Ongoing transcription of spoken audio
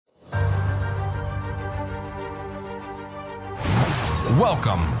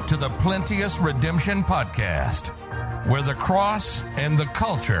Welcome to the Plenteous Redemption Podcast, where the cross and the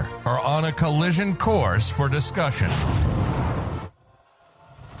culture are on a collision course for discussion.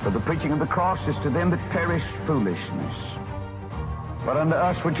 For the preaching of the cross is to them that perish foolishness, but unto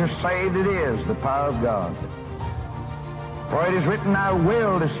us which are saved it is the power of God. For it is written, I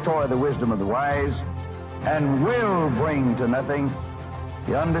will destroy the wisdom of the wise, and will bring to nothing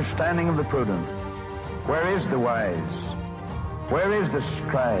the understanding of the prudent. Where is the wise? Where is the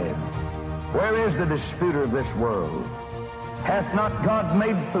scribe? Where is the disputer of this world? Hath not God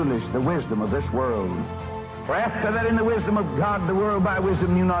made foolish the wisdom of this world? For after that in the wisdom of God, the world by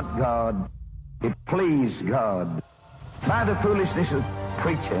wisdom knew not God. It pleased God by the foolishness of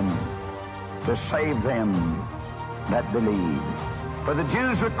preaching to save them that believe. For the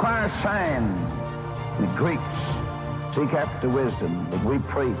Jews require a sign, and the Greeks seek after wisdom, but we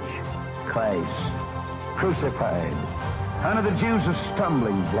preach Christ crucified. Unto the Jews a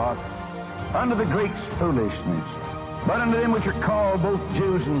stumbling block, unto the Greeks foolishness, but unto them which are called both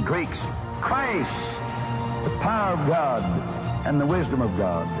Jews and Greeks, Christ, the power of God and the wisdom of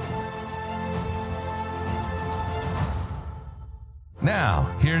God.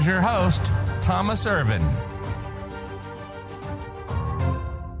 Now, here's your host, Thomas Irvin.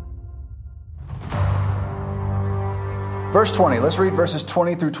 Verse 20. Let's read verses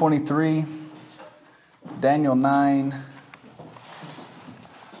 20 through 23. Daniel 9.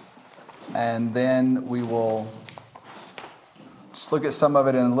 And then we will just look at some of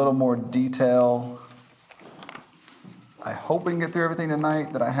it in a little more detail. I hope we can get through everything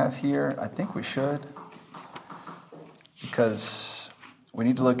tonight that I have here. I think we should, because we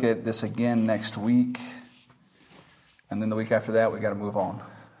need to look at this again next week. And then the week after that, we got to move on.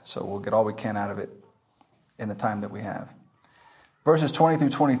 So we'll get all we can out of it in the time that we have. Verses 20 through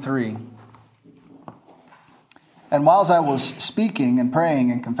 23. And whiles I was speaking and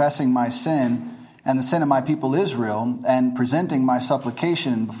praying and confessing my sin and the sin of my people Israel, and presenting my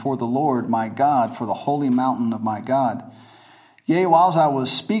supplication before the Lord my God for the holy mountain of my God, yea, whiles I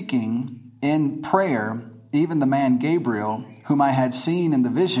was speaking in prayer, even the man Gabriel, whom I had seen in the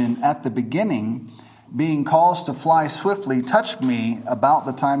vision at the beginning, being caused to fly swiftly, touched me about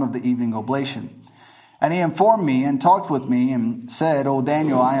the time of the evening oblation. And he informed me and talked with me and said, O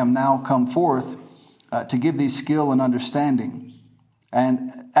Daniel, I am now come forth to give thee skill and understanding.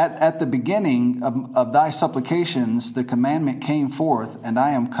 And at the beginning of thy supplications, the commandment came forth, and I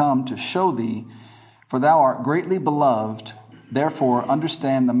am come to show thee, for thou art greatly beloved. Therefore,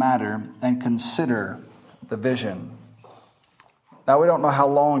 understand the matter and consider the vision. Now, we don't know how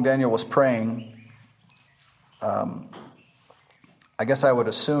long Daniel was praying. I guess I would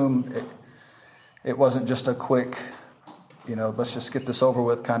assume it wasn't just a quick, let's just get this over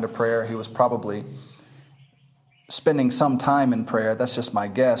with kind of prayer. He was probably spending some time in prayer. That's just my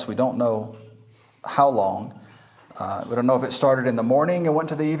guess. We don't know how long. We don't know if it started in the morning and went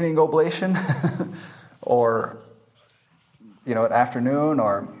to the evening oblation or, at afternoon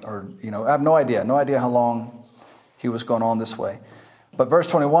or I have no idea. No idea how long he was going on this way. But verse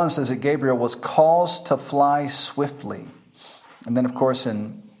 21 says that Gabriel was caused to fly swiftly. And then, of course,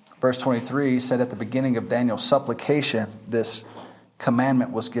 in verse 23 said at the beginning of Daniel's supplication, this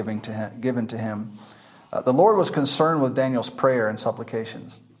commandment was given to him. The Lord was concerned with Daniel's prayer and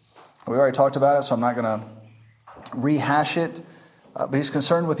supplications. We already talked about it, so I'm not going to rehash it. But he's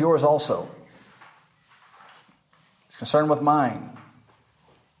concerned with yours also. He's concerned with mine.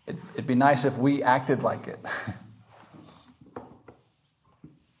 It'd be nice if we acted like it.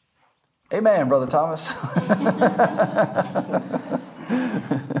 Amen, Brother Thomas.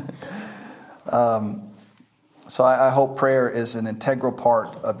 So I hope prayer is an integral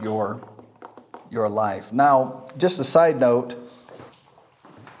part of your life. Now, just a side note,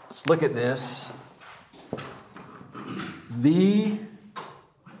 let's look at this. The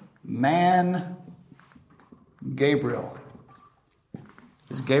man Gabriel.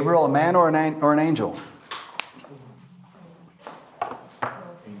 Is Gabriel a man or an angel?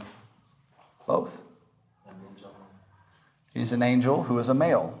 Both. He's an angel who is a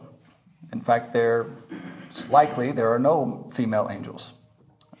male. In fact, it's likely there are no female angels.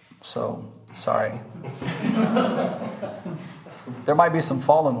 So, sorry. There might be some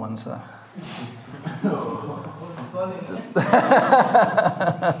fallen ones. The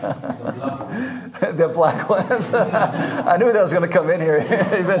black ones. I knew that was going to come in here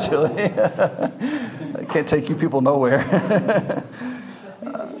eventually. I can't take you people nowhere.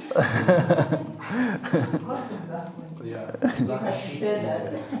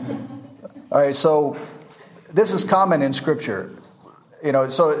 All right, so this is common in Scripture.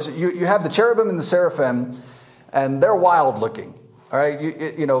 So you have the cherubim and the seraphim, and they're wild looking. All right,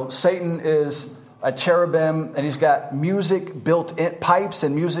 Satan is a cherubim, and he's got music built in, pipes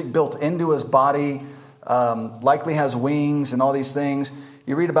and music built into his body. Likely has wings and all these things.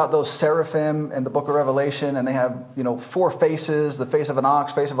 You read about those seraphim in the book of Revelation, and they have 4 faces: the face of an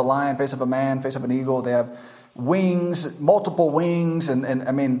ox, face of a lion, face of a man, face of an eagle. They have wings, multiple wings, and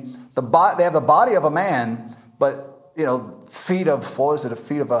I mean they have the body of a man, but feet of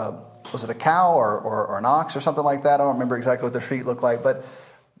was it a cow or an ox or something like that? I don't remember exactly what their feet look like, but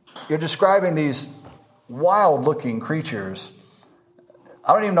you're describing these wild-looking creatures.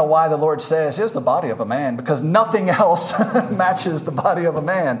 I don't even know why the Lord says, here's the body of a man, because nothing else matches the body of a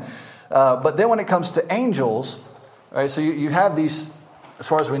man. But then when it comes to angels, right, so you have these, as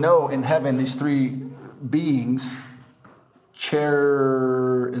far as we know, in heaven, these 3 beings,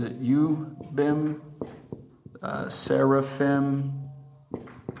 cherubim, seraphim,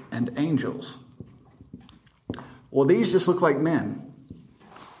 and angels. Well, these just look like men.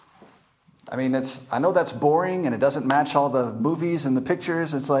 I mean, I know that's boring and it doesn't match all the movies and the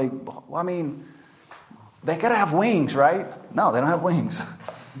pictures. It's like, they got to have wings, right? No, they don't have wings.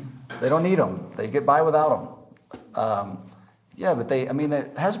 They don't need them. They get by without them. But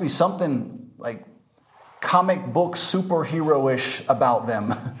there has to be something like comic book superhero-ish about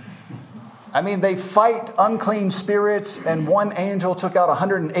them. I mean, they fight unclean spirits, and one angel took out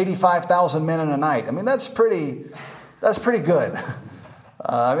 185,000 men in a night. I mean, that's pretty good.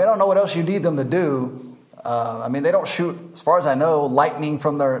 I don't know what else you need them to do. They don't shoot, as far as I know, lightning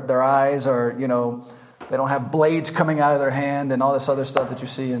from their eyes, or, they don't have blades coming out of their hand and all this other stuff that you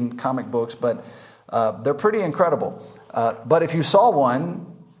see in comic books, but they're pretty incredible. But if you saw one,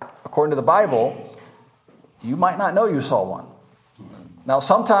 according to the Bible, you might not know you saw one. Now,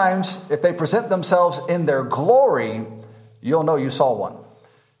 sometimes if they present themselves in their glory, you'll know you saw one.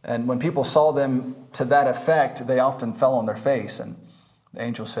 And when people saw them to that effect, they often fell on their face. And the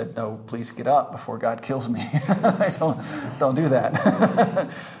angel said, no, please get up before God kills me. Don't do that.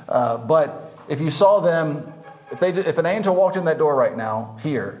 But if you saw them, if an angel walked in that door right now,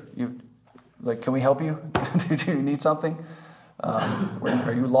 here, can we help you? Do you need something?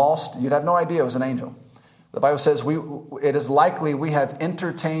 Are you lost? You'd have no idea it was an angel. The Bible says it is likely we have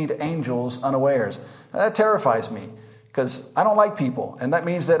entertained angels unawares. Now, that terrifies me, because I don't like people. And that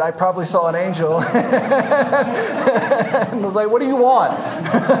means that I probably saw an angel and was like, what do you want?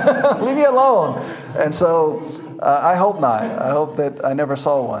 Leave me alone. And so I hope not. I hope that I never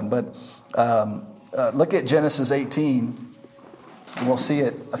saw one. But look at Genesis 18. And we'll see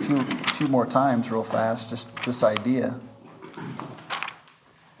it a few more times real fast, just this idea.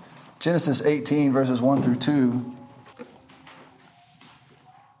 Genesis 18, verses 1 through 2.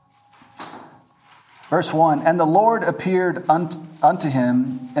 Verse 1, and the Lord appeared unto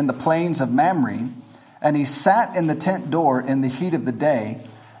him in the plains of Mamre, and he sat in the tent door in the heat of the day,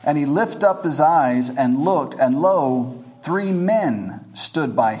 and he lifted up his eyes and looked, and lo, 3 men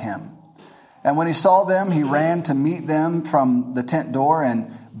stood by him. And when he saw them, he ran to meet them from the tent door,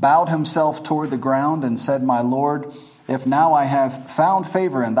 and bowed himself toward the ground, and said, my Lord, if now I have found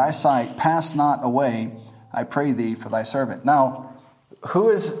favor in thy sight, pass not away, I pray thee, for thy servant. Now, who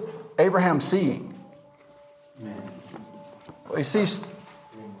is Abraham seeing? Well, he sees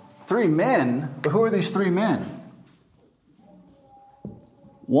 3 men, but who are these 3 men?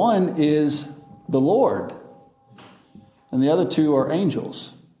 One is the Lord, and the other 2 are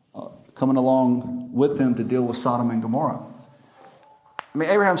angels coming along with him to deal with Sodom and Gomorrah.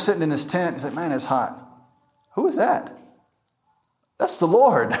 Abraham's sitting in his tent. He's like, man, it's hot. Who is that? That's the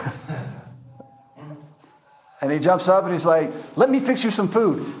Lord. And he jumps up and he's like, let me fix you some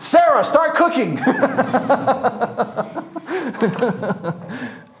food. Sarah, start cooking.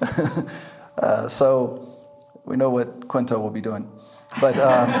 So we know what Quinto will be doing. But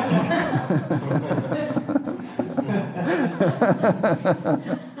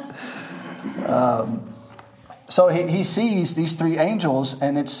so he sees these 3 angels,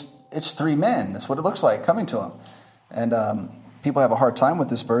 and it's 3 men. That's what it looks like coming to him. And people have a hard time with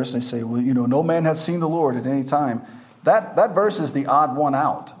this verse. They say, well, no man has seen the Lord at any time. That verse is the odd one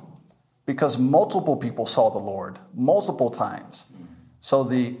out, because multiple people saw the Lord multiple times. So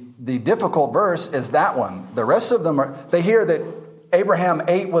the difficult verse is that one. The rest of them they hear that Abraham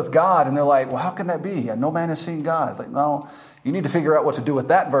ate with God, and they're like, well, how can that be? No man has seen God. Like, no, you need to figure out what to do with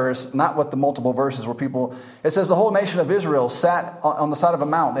that verse, not with the multiple verses where people, it says the whole nation of Israel sat on the side of a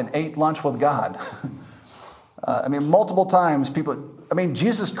mountain and ate lunch with God. Multiple times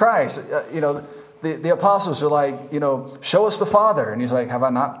Jesus Christ, the apostles are like, show us the Father. And he's like, have I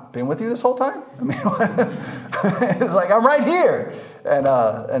not been with you this whole time? It's like, I'm right here.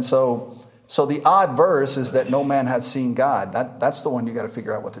 And so So the odd verse is that no man has seen God. That's the one you got to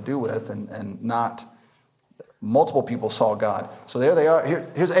figure out what to do with, and not multiple people saw God. So there they are.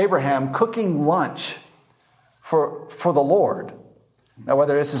 Here's Abraham cooking lunch for the Lord. Now,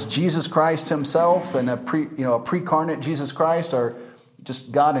 whether this is Jesus Christ himself and a pre-incarnate Jesus Christ, or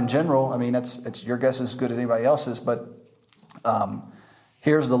just God in general, I mean, it's your guess as good as anybody else's. But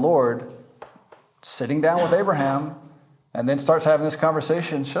here's the Lord sitting down with Abraham, and then starts having this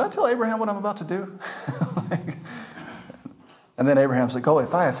conversation. Should I tell Abraham what I'm about to do? And then Abraham's like, oh,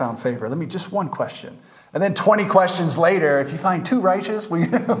 if I have found favor, let me just one question. And then 20 questions later, if you find two righteous, will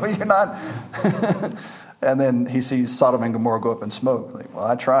you're not? And then he sees Sodom and Gomorrah go up in smoke. Like, well,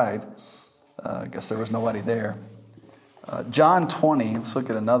 I tried. I guess there was nobody there. John 20, let's look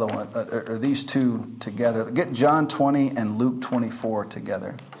at another one, or these two together. Get John 20 and Luke 24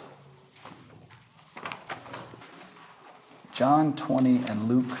 together. John 20 and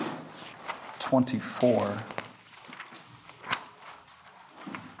Luke 24.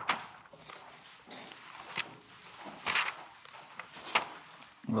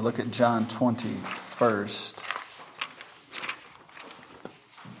 We'll look at John 20 first.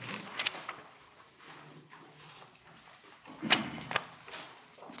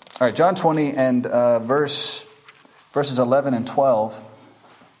 All right, John 20 and verses 11 and 12.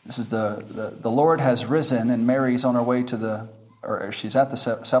 This is the Lord has risen, and Mary's on her way to she's at the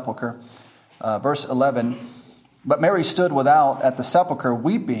sepulcher. Verse 11, but Mary stood without at the sepulcher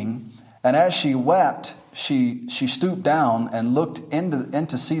weeping, and as she wept, she stooped down and looked in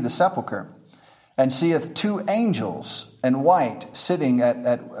to see the sepulcher, and seeth two angels in white sitting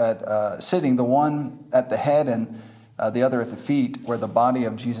sitting, the one at the head and the other at the feet, where the body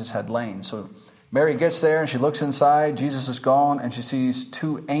of Jesus had lain. So Mary gets there and she looks inside. Jesus is gone, and she sees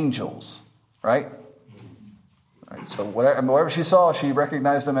two angels, right? All right, so whatever she saw, she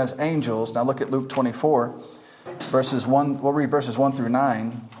recognized them as angels. Now look at Luke 24, verses 1. We'll read verses 1 through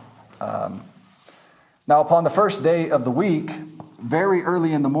 9. Now upon the first day of the week, very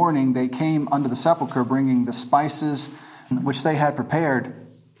early in the morning, they came unto the sepulchre, bringing the spices which they had prepared,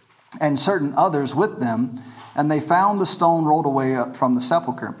 and certain others with them. And they found the stone rolled away up from the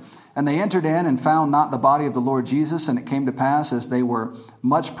sepulchre. And they entered in and found not the body of the Lord Jesus. And it came to pass, as they were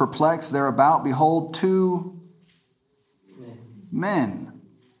much perplexed thereabout, behold, two men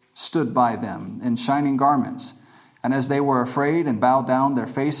stood by them in shining garments. And as they were afraid and bowed down their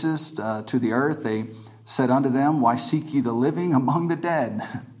faces to the earth, they said unto them, why seek ye the living among the dead?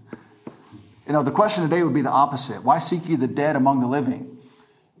 The question today would be the opposite. Why seek ye the dead among the living?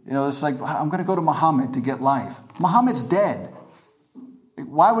 It's like, I'm going to go to Muhammad to get life. Muhammad's dead.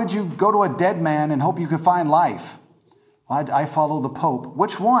 Why would you go to a dead man and hope you could find life? Well, I follow the Pope.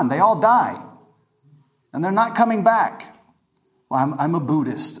 Which one? They all die. And they're not coming back. Well, I'm a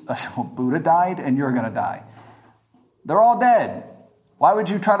Buddhist. Buddha died and you're going to die. They're all dead. Why would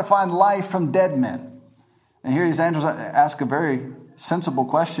you try to find life from dead men? And here these angels ask a very sensible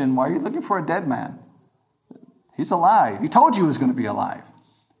question. Why are you looking for a dead man? He's alive. He told you he was going to be alive.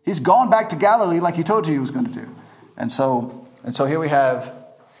 He's gone back to Galilee like he told you he was going to do. And so here we have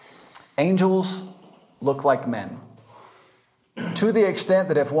angels look like men. To the extent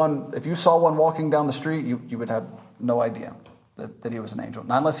that if you saw one walking down the street, you would have no idea that he was an angel.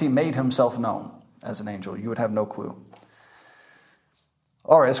 Not unless he made himself known as an angel. You would have no clue.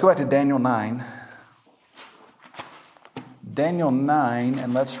 All right, let's go back to Daniel 9. Daniel 9,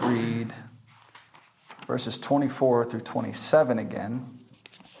 and let's read verses 24 through 27 again.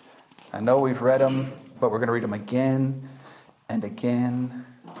 I know we've read them, but we're going to read them again and again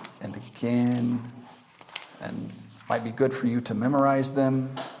and again. And it might be good for you to memorize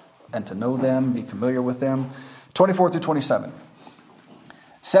them and to know them, be familiar with them. 24 through 27.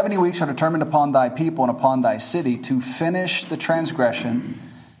 70 weeks are determined upon thy people and upon thy city to finish the transgression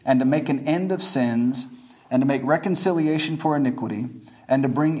and to make an end of sins and to make reconciliation for iniquity and to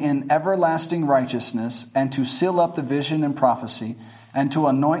bring in everlasting righteousness and to seal up the vision and prophecy and to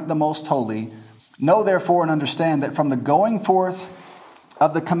anoint the most holy. Know therefore and understand that from the going forth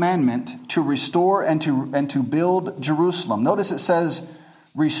of the commandment to restore and to build Jerusalem. Notice it says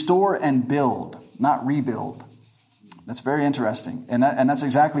restore and build, not rebuild. That's very interesting. And that's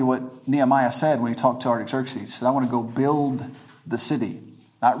exactly what Nehemiah said when he talked to Artaxerxes. He said, I want to go build the city,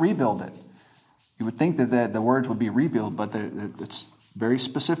 not rebuild it. You would think that the words would be rebuild, but it's very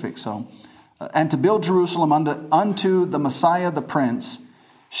specific. So, and to build Jerusalem unto the Messiah the Prince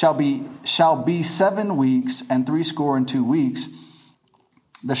shall be 7 weeks and 62 weeks.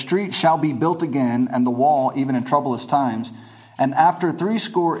 The street shall be built again, and the wall even in troublous times. And after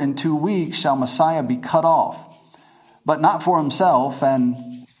 62 weeks shall Messiah be cut off, but not for himself,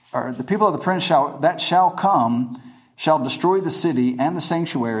 and or the people of the prince shall come, shall destroy the city and the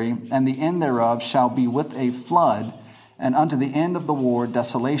sanctuary, and the end thereof shall be with a flood, and unto the end of the war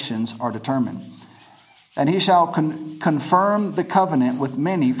desolations are determined. And he shall confirm the covenant with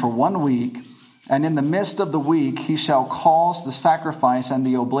many for 1 week, and in the midst of the week he shall cause the sacrifice and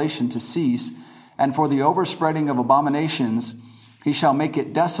the oblation to cease, and for the overspreading of abominations he shall make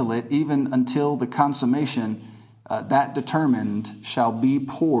it desolate, even until the consummation that determined shall be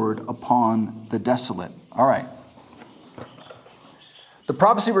poured upon the desolate. All right. The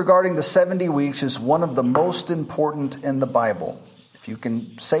prophecy regarding the 70 weeks is one of the most important in the Bible. If you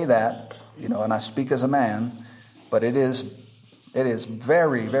can say that, and I speak as a man, but it is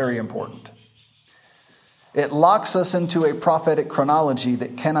very, very important. It locks us into a prophetic chronology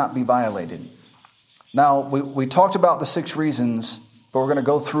that cannot be violated. Now, we talked about the 6 reasons, but we're going to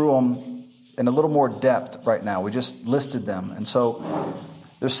go through them in a little more depth right now. We just listed them. And so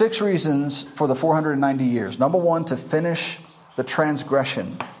there's 6 reasons for the 490 years. Number 1, to finish the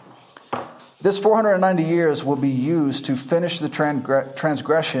transgression. This 490 years will be used to finish the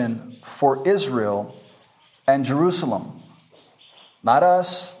transgression for Israel and Jerusalem. Not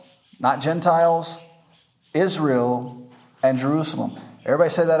us, not Gentiles, Israel and Jerusalem. Everybody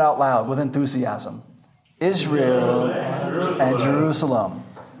say that out loud with enthusiasm. Israel and Jerusalem.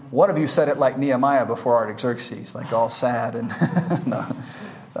 One of you said it like Nehemiah before Artaxerxes, like all sad and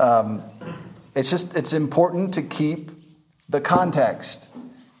no. It's important to keep the context.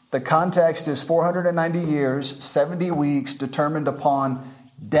 The context is 490 years, 70 weeks, determined upon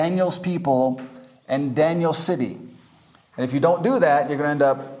Daniel's people and Daniel's city. And if you don't do that, you're going to end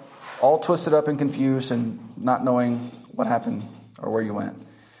up all twisted up and confused and not knowing what happened or where you went.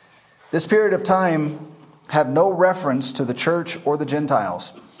 This period of time had no reference to the church or the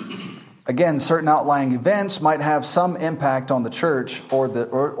Gentiles. Again, certain outlying events might have some impact on the church or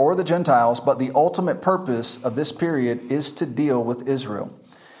the Gentiles, but the ultimate purpose of this period is to deal with Israel.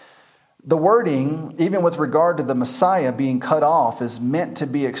 The wording, even with regard to the Messiah being cut off, is meant to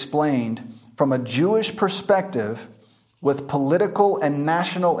be explained from a Jewish perspective with political and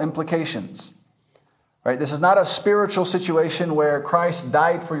national implications. Right? This is not a spiritual situation where Christ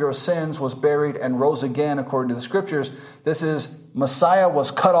died for your sins, was buried, and rose again according to the Scriptures. This is Messiah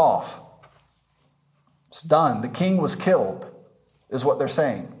was cut off. It's done. The king was killed, is what they're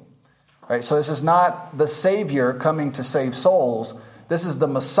saying. Right? So this is not the Savior coming to save souls. This is the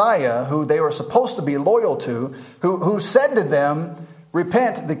Messiah who they were supposed to be loyal to, who said to them,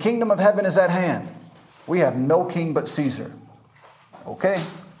 repent, the kingdom of heaven is at hand. We have no king but Caesar. Okay.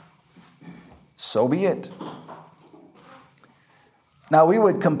 So be it. Now we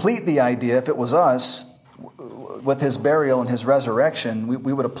would complete the idea, if it was us, with his burial and his resurrection,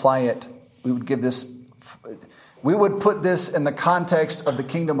 we would apply it, we would put this in the context of the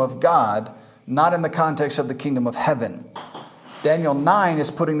kingdom of God, not in the context of the kingdom of heaven. Daniel 9 is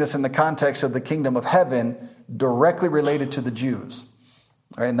putting this in the context of the kingdom of heaven, directly related to the Jews.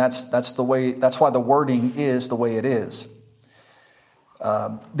 All right, and that's why the wording is the way it is.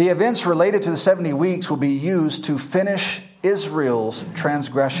 The events related to the 70 weeks will be used to finish Israel's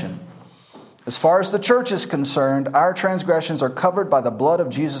transgression. As far as the church is concerned, our transgressions are covered by the blood of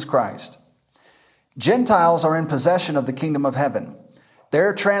Jesus Christ. Gentiles are in possession of the kingdom of heaven.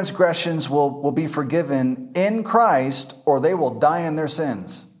 Their transgressions will be forgiven in Christ, or they will die in their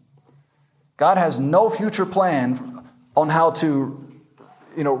sins. God has no future plan on how to,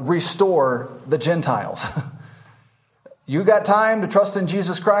 restore the Gentiles. You got time to trust in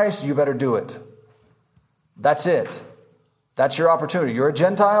Jesus Christ, you better do it. That's it. That's your opportunity. You're a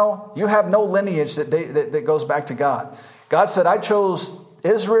Gentile, you have no lineage that goes back to God. God said, I chose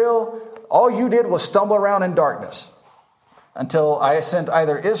Israel. All you did was stumble around in darkness until I sent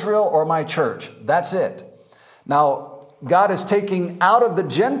either Israel or my church. That's it. Now, God is taking out of the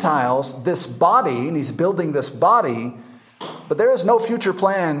Gentiles this body, and he's building this body, but there is no future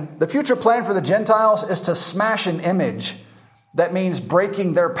plan. The future plan for the Gentiles is to smash an image. That means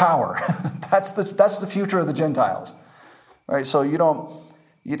breaking their power. That's the future of the Gentiles. All right, so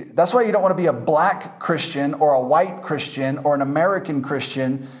that's why you don't want to be a black Christian or a white Christian or an American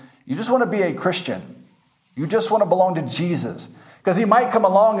Christian. You just want to be a Christian. You just want to belong to Jesus. Because he might come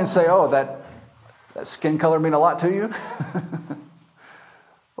along and say, oh, that skin color mean a lot to you?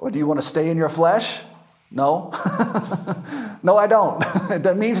 Or do you want to stay in your flesh? No. No, I don't.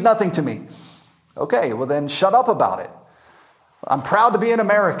 That means nothing to me. Okay, well then shut up about it. I'm proud to be an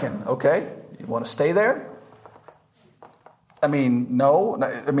American. Okay, you want to stay there? No.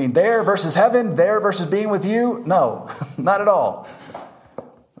 There versus heaven, there versus being with you? No, not at all.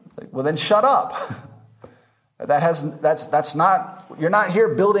 Well, then shut up. That's not, you're not here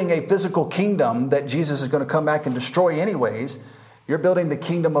building a physical kingdom that Jesus is going to come back and destroy anyways. You're building the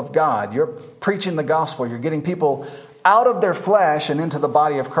kingdom of God. You're preaching the gospel. You're getting people out of their flesh and into the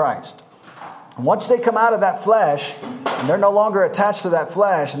body of Christ. And once they come out of that flesh and they're no longer attached to that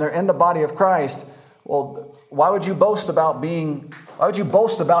flesh and they're in the body of Christ, well, why would you boast about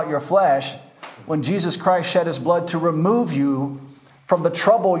your flesh when Jesus Christ shed his blood to remove you from the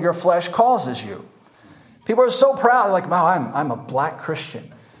trouble your flesh causes you? People are so proud, like, wow, I'm a black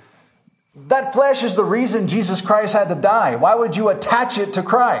Christian. That flesh is the reason Jesus Christ had to die. Why would you attach it to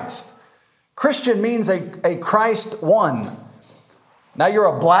Christ? Christian means a Christ one. Now you're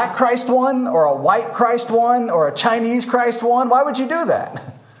a black Christ one, or a white Christ one, or a Chinese Christ one. Why would you do that?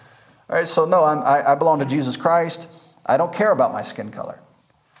 All right, so no, I belong to Jesus Christ. I don't care about my skin color.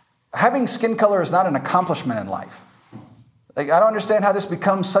 Having skin color is not an accomplishment in life. Like, I don't understand how this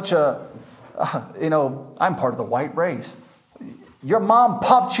becomes such a, I'm part of the white race. Your mom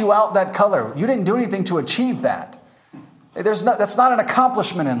popped you out that color. You didn't do anything to achieve that. That's not an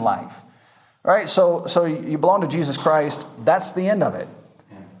accomplishment in life. All right, so you belong to Jesus Christ. That's the end of it.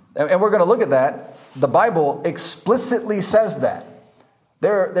 And we're going to look at that. The Bible explicitly says that.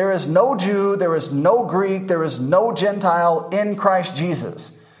 There is no Jew, there is no Greek, there is no Gentile in Christ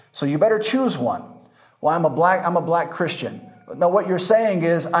Jesus. So you better choose one. Well, I'm a black Christian. No, what you're saying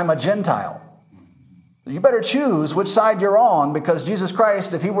is I'm a Gentile. You better choose which side you're on, because Jesus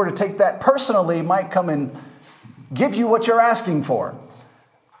Christ, if he were to take that personally, might come and give you what you're asking for.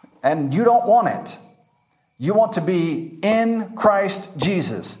 And you don't want it. You want to be in Christ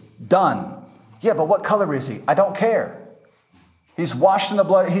Jesus. Done. Yeah, but what color is he? I don't care. He's washed in the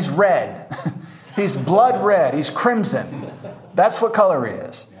blood. He's red. He's blood red. He's crimson. That's what color he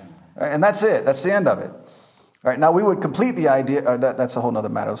is. And that's it. That's the end of it. All right, now we would complete the idea. That's a whole other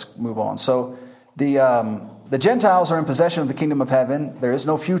matter. Let's move on. So the Gentiles are in possession of the kingdom of heaven. There is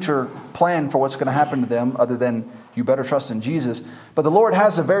no future plan for what's going to happen to them other than you better trust in Jesus. But the Lord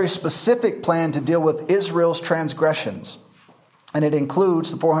has a very specific plan to deal with Israel's transgressions. And it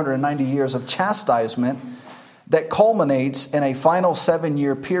includes the 490 years of chastisement that culminates in a final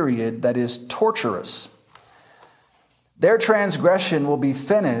 7-year period that is torturous. Their transgression will be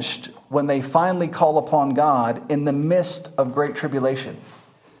finished when they finally call upon God in the midst of great tribulation.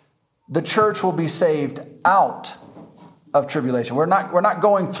 The church will be saved out of tribulation. We're not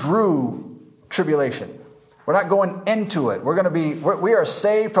going through tribulation. We're not going into it. We are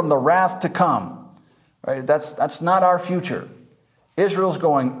saved from the wrath to come. Right? That's not our future. Israel's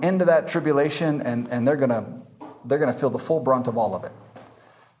going into that tribulation, and they're gonna feel the full brunt of all of it.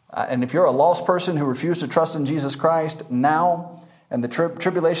 And if you're a lost person who refused to trust in Jesus Christ now, and the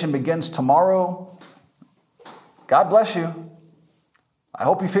tribulation begins tomorrow, God bless you. I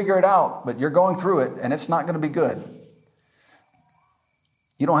hope you figure it out, but you're going through it, and it's not going to be good.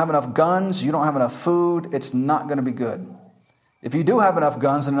 You don't have enough guns, you don't have enough food, it's not going to be good. If you do have enough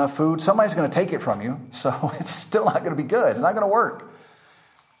guns and enough food, somebody's going to take it from you, so it's still not going to be good. It's not going to work.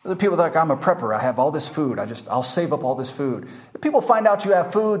 There's people that are like, I'm a prepper, I have all this food, I'll save up all this food. If people find out you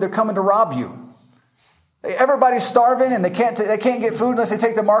have food, they're coming to rob you. Everybody's starving and they can't get food unless they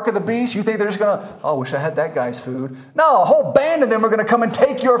take the mark of the beast. You think they're just going to, oh, wish I had that guy's food. No, a whole band of them are going to come and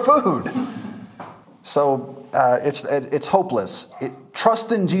take your food. So it's hopeless.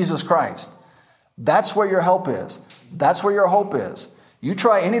 Trust in Jesus Christ. That's where your help is. That's where your hope is. You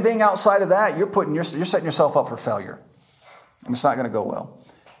try anything outside of that, you're setting yourself up for failure. And it's not going to go well.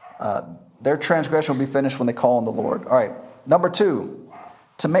 Their transgression will be finished when they call on the Lord. All right. Number 2.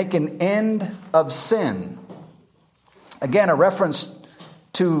 To make an end of sin. Again, a reference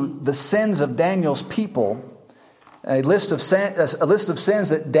to the sins of Daniel's people. A list of sins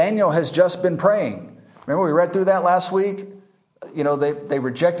that Daniel has just been praying. Remember we read through that last week? You know, they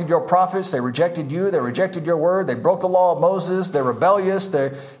rejected your prophets. They rejected you. They rejected your word. They broke the law of Moses. They're rebellious.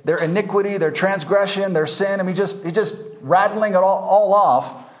 Their iniquity, their transgression, their sin. I mean, he's just rattling it all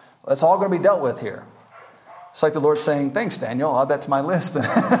off. That's all going to be dealt with here. It's like the Lord saying, thanks, Daniel. I'll add that to my list.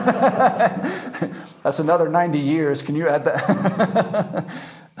 That's another 90 years. Can you add that?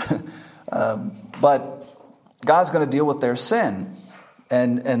 But God's going to deal with their sin.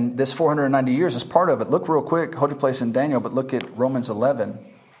 And this 490 years is part of it. Look real quick. Hold your place in Daniel, but look at Romans 11.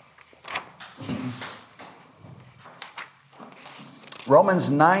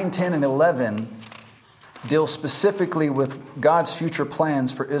 Romans 9, 10, and 11 deal specifically with God's future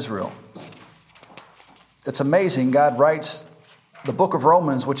plans for Israel. It's amazing. God writes the book of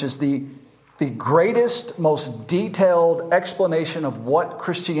Romans, which is the greatest, most detailed explanation of what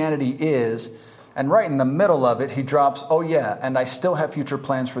Christianity is. And right in the middle of it, he drops, oh yeah, and I still have future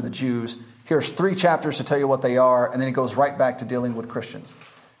plans for the Jews here's 3 chapters to tell you what they are, and then he goes right back to dealing with Christians.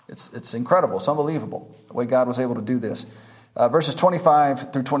 It's incredible. It's unbelievable the way God was able to do this. Verses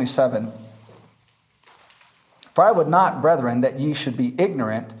 25 through 27. For I would not, brethren, that ye should be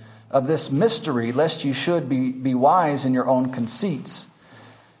ignorant of this mystery, lest you should be wise in your own conceits,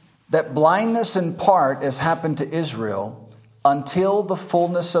 that blindness in part has happened to Israel until the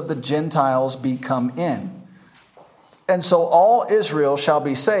fullness of the Gentiles be come in. And so all Israel shall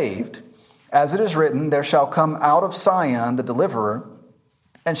be saved. As it is written, there shall come out of Sion the deliverer,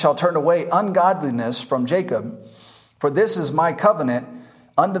 and shall turn away ungodliness from Jacob. For this is my covenant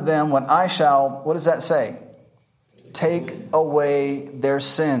unto them when I shall, what does that say? Take away their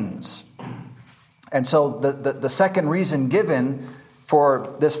sins. And so the second reason given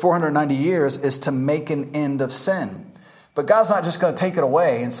for this 490 years is to make an end of sin. But God's not just going to take it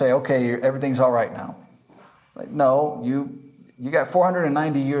away and say, okay, everything's all right now. Like, no, you got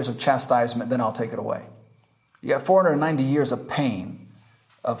 490 years of chastisement, then I'll take it away. You got 490 years of pain,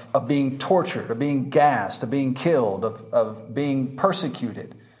 of being tortured, of being gassed, of being killed, of being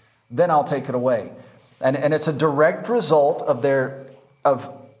persecuted. Then I'll take it away. And it's a direct result of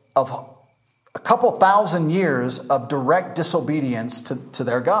a couple thousand years of direct disobedience to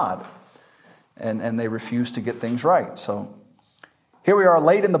their God. And they refuse to get things right. So here we are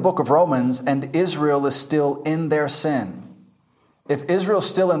late in the book of Romans, and Israel is still in their sin. If Israel's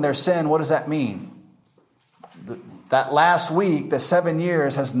still in their sin, what does that mean? That last week, the 7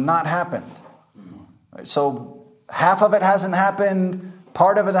 years, has not happened. Right, so half of it hasn't happened,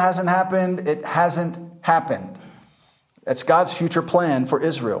 part of it hasn't happened, it hasn't happened. That's God's future plan for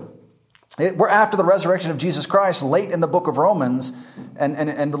Israel. We're after the resurrection of Jesus Christ, late in the book of Romans,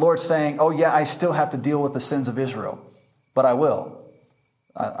 and the Lord's saying, oh yeah, I still have to deal with the sins of Israel, but I will.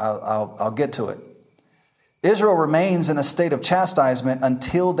 I'll get to it. Israel remains in a state of chastisement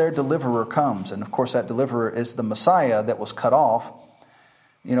until their deliverer comes. And of course, that deliverer is the Messiah that was cut off.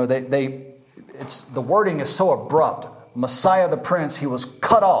 You know, the wording is so abrupt. Messiah the Prince, he was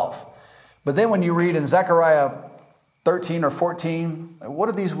cut off. But then when you read in Zechariah 13 or 14, what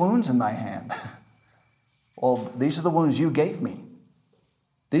are these wounds in thy hand? Well, these are the wounds you gave me.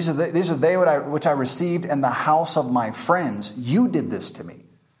 These are they which I received in the house of my friends. You did this to me.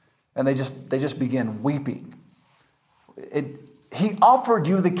 And they just begin weeping. He offered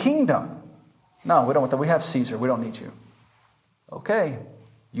you the kingdom. No, we don't want that. We have Caesar. We don't need you. Okay,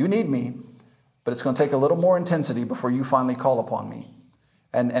 you need me, but it's going to take a little more intensity before you finally call upon me.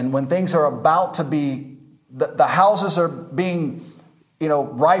 And when things are about to be, the houses are being,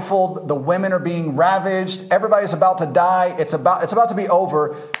 rifled, the women are being ravaged, everybody's about to die, it's about to be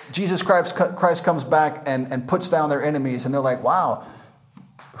over, Jesus Christ comes back and puts down their enemies, and they're like, wow,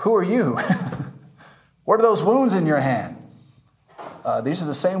 who are you? What are those wounds in your hand? These are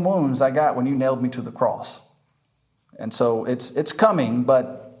the same wounds I got when you nailed me to the cross. And so it's coming,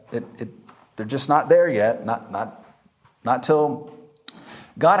 but they're just not there yet. Not till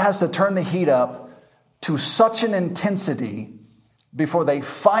God has to turn the heat up to such an intensity before they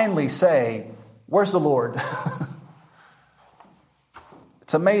finally say, "Where's the Lord?"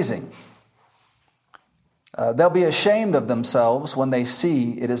 It's amazing. They'll be ashamed of themselves when they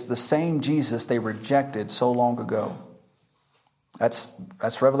see it is the same Jesus they rejected so long ago. That's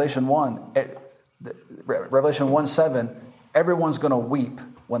Revelation 1. Revelation 1:7. Everyone's going to weep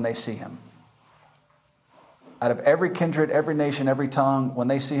when they see him. Out of every kindred, every nation, every tongue, when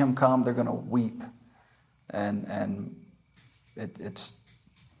they see him come, they're going to weep. And that's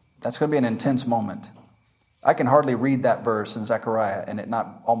going to be an intense moment. I can hardly read that verse in Zechariah and it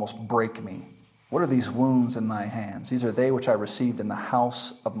not almost break me. What are these wounds in thy hands? These are they which I received in the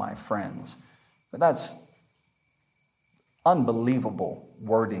house of my friends. But that's unbelievable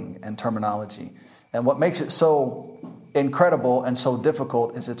wording and terminology. And what makes it so incredible and so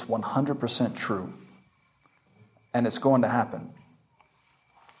difficult is it's 100% true. And it's going to happen.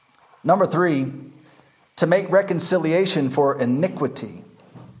 Number 3, to make reconciliation for iniquity.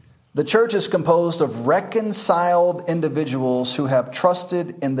 The church is composed of reconciled individuals who have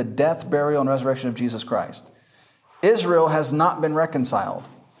trusted in the death, burial, and resurrection of Jesus Christ. Israel has not been reconciled.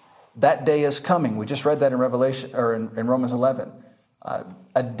 That day is coming. We just read that in Revelation or in Romans 11.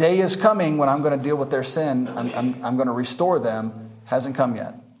 A day is coming when I'm going to deal with their sin. I'm going to restore them. Hasn't come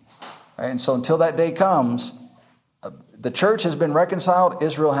yet. All right, and so until that day comes, the church has been reconciled.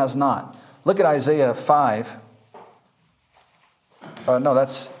 Israel has not. Look at Isaiah 5. No,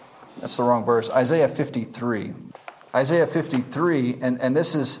 that's the wrong verse. Isaiah 53. Isaiah 53, and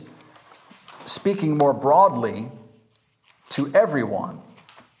this is speaking more broadly to everyone.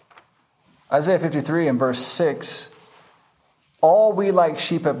 Isaiah 53 and verse 6. All we like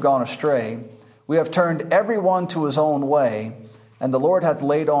sheep have gone astray. We have turned every one to his own way, and the Lord hath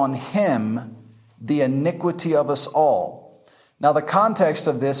laid on him the iniquity of us all. Now the context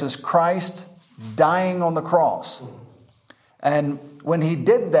of this is Christ dying on the cross. And when he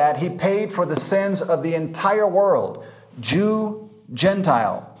did that, he paid for the sins of the entire world. Jew,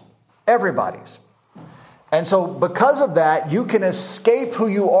 Gentile, everybody's. And so because of that, you can escape who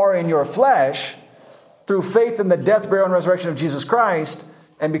you are in your flesh through faith in the death, burial, and resurrection of Jesus Christ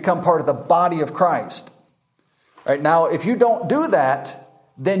and become part of the body of Christ. All right, now, if you don't do that,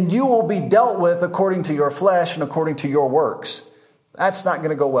 then you will be dealt with according to your flesh and according to your works. That's not going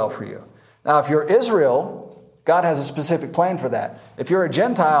to go well for you. Now, if you're Israel, God has a specific plan for that. If you're a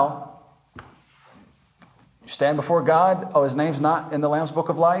Gentile, you stand before God. Oh, his name's not in the Lamb's Book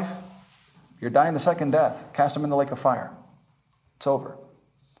of Life. You're dying the second death. Cast him in the lake of fire. It's over.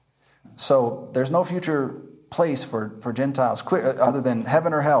 So there's no future place for Gentiles clear, other than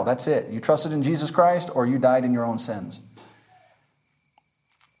heaven or hell. That's it. You trusted in Jesus Christ or you died in your own sins.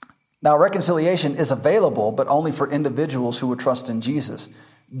 Now, reconciliation is available, but only for individuals who would trust in Jesus.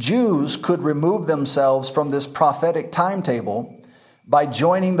 Jews could remove themselves from this prophetic timetable by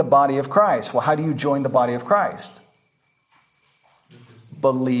joining the body of Christ. Well, how do you join the body of Christ?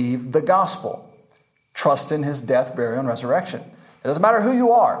 Believe the gospel. Trust in his death, burial, and resurrection. It doesn't matter who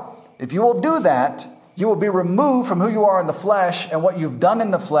you are. If you will do that, you will be removed from who you are in the flesh and what you've done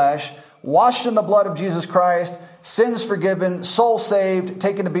in the flesh, washed in the blood of Jesus Christ, sins forgiven, soul saved,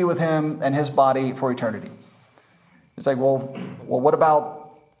 taken to be with him and his body for eternity. It's like, well, what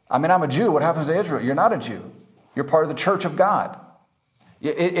about, I'm a Jew. What happens to Israel? You're not a Jew. You're part of the church of God.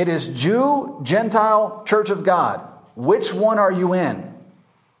 It is Jew, Gentile, church of God. Which one are you in?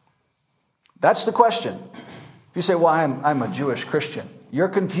 That's the question. If you say, well, I'm a Jewish Christian, you're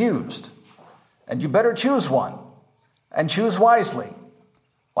confused. And you better choose one. And choose wisely.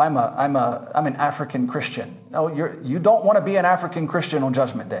 Well, I'm an African Christian. No, you don't want to be an African Christian on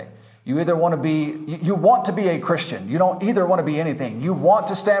Judgment Day. You want to be a Christian. You don't either want to be anything. You want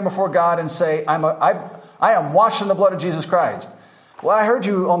to stand before God and say, I am washed in the blood of Jesus Christ. Well, I heard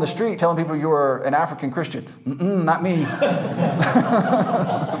you on the street telling people you were an African Christian. Not me.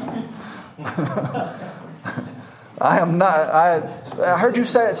 I am not. I heard you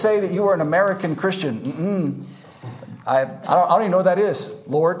say that you were an American Christian. I don't even know what that is,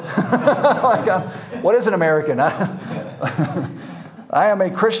 Lord. What is an American? I am a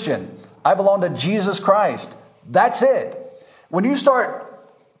Christian. I belong to Jesus Christ. That's it. When you start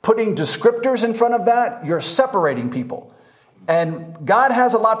putting descriptors in front of that, you're separating people. And God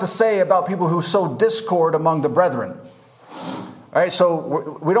has a lot to say about people who sow discord among the brethren. All right,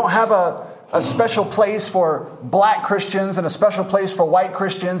 so we don't have a special place for black Christians and a special place for white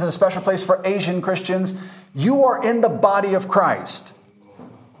Christians and a special place for Asian Christians. You are in the body of Christ.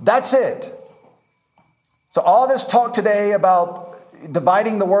 That's it. So all this talk today about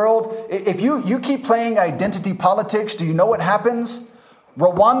dividing the world, if you keep playing identity politics, do you know what happens?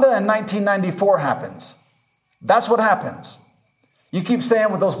 Rwanda in 1994 happens. That's what happens. You keep saying,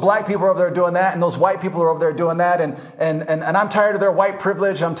 well, those black people are over there doing that, and those white people are over there doing that, and I'm tired of their white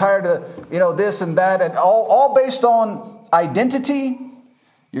privilege. I'm tired of this and that, and all based on identity.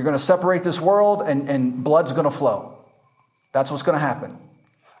 You're going to separate this world, and blood's going to flow. That's what's going to happen.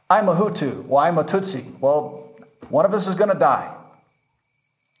 I'm a Hutu. Well, I'm a Tutsi. Well, one of us is going to die.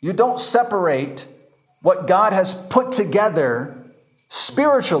 You don't separate what God has put together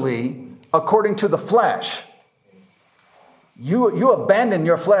spiritually according to the flesh. You abandoned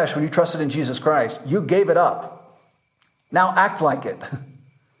your flesh when you trusted in Jesus Christ. You gave it up. Now act like it.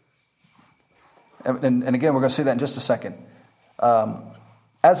 And again, we're going to see that in just a second.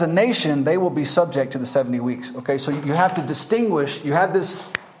 As a nation, they will be subject to the 70 weeks. Okay, so you have to distinguish. You have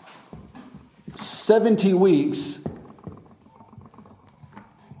this 70 weeks.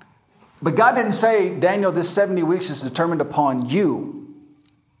 But God didn't say, Daniel, this 70 weeks is determined upon you.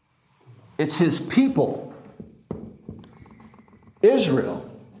 It's his people. Israel.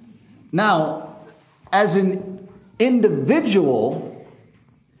 Now, as an individual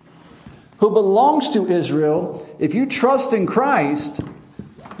who belongs to Israel, if you trust in Christ,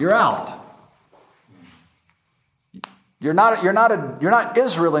 you're out. You're not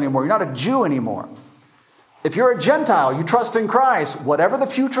Israel anymore. You're not a Jew anymore. If you're a Gentile, you trust in Christ, whatever the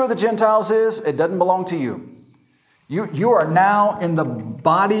future of the Gentiles is, it doesn't belong to you. You are now in the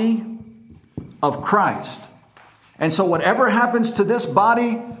body of Christ. And so whatever happens to this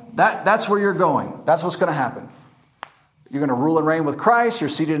body, that's where you're going. That's what's going to happen. You're going to rule and reign with Christ. You're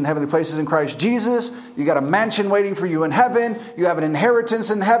seated in heavenly places in Christ Jesus. You got a mansion waiting for you in heaven. You have an inheritance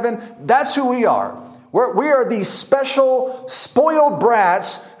in heaven. That's who we are. We are these special, spoiled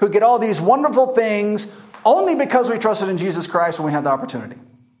brats who get all these wonderful things only because we trusted in Jesus Christ when we had the opportunity.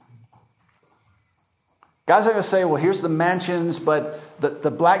 Guys are going to say, well, here's the mansions, but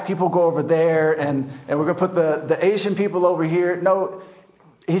the black people go over there, and we're going to put the Asian people over here. No,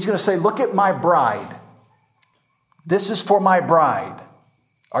 he's going to say, look at my bride. This is for my bride.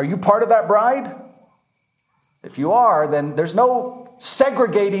 Are you part of that bride? If you are, then there's no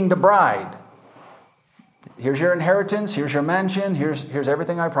segregating the bride. Here's your inheritance. Here's your mansion. Here's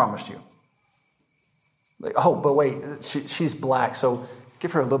everything I promised you. Like, oh, but wait, she's black, so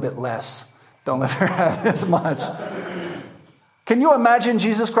give her a little bit less. Don't let her have as much. Can you imagine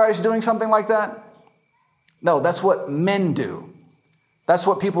Jesus Christ doing something like that? No, that's what men do. That's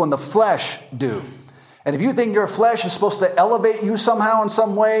what people in the flesh do. And if you think your flesh is supposed to elevate you somehow in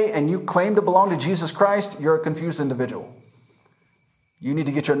some way and you claim to belong to Jesus Christ, you're a confused individual. You need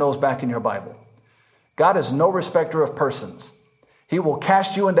to get your nose back in your Bible. God is no respecter of persons. He will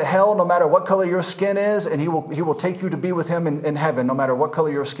cast you into hell no matter what color your skin is, and he will take you to be with him in heaven no matter what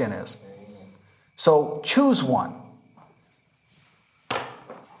color your skin is. So choose one.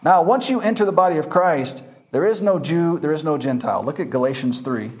 Now, once you enter the body of Christ, there is no Jew, there is no Gentile. Look at Galatians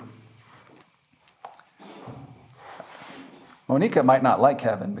 3. Monica might not like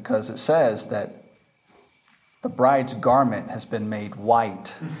heaven because it says that the bride's garment has been made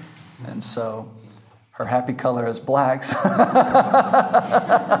white. And so her happy color is black.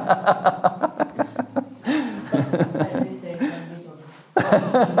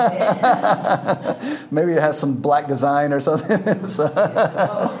 Maybe it has some black design or something.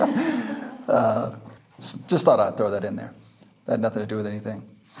 Just thought I'd throw that in there. That had nothing to do with anything.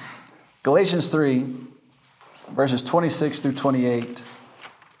 Galatians 3, verses 26 through 28.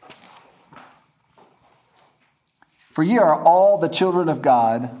 For ye are all the children of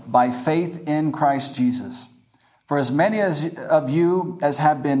God by faith in Christ Jesus. For as many of you as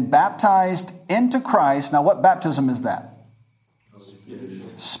have been baptized into Christ. Now, what baptism is that?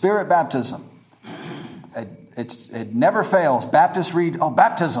 Spirit baptism. It never fails. Baptists read, oh,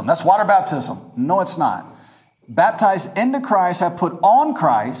 baptism, that's water baptism. No, it's not. Baptized into Christ, have put on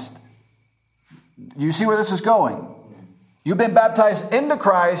Christ. You see where this is going? You've been baptized into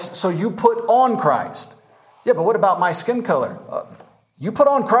Christ, so you put on Christ. Yeah, but what about my skin color? You put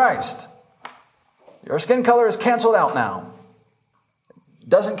on Christ. Your skin color is canceled out now.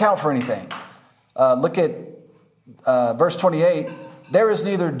 Doesn't count for anything. Look at verse 28. There is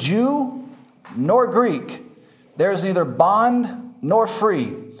neither Jew nor Greek. There is neither bond nor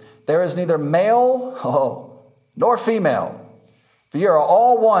free. There is neither male nor female. For you are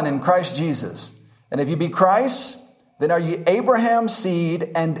all one in Christ Jesus. And if you be Christ, then are ye Abraham's seed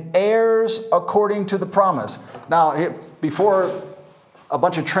and heirs according to the promise. Now, before a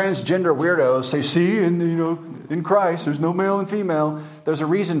bunch of transgender weirdos say, see, in Christ, there's no male and female. There's a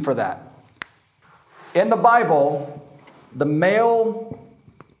reason for that. In the Bible, the male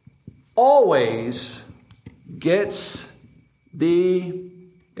always gets the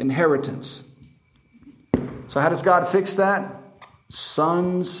inheritance. So how does God fix that?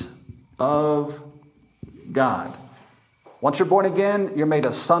 Sons of God. Once you're born again, you're made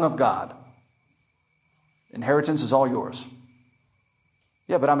a son of God. Inheritance is all yours.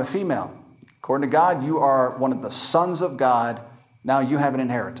 Yeah, but I'm a female. According to God, you are one of the sons of God. Now you have an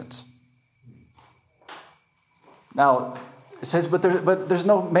inheritance. Now, it says, but there's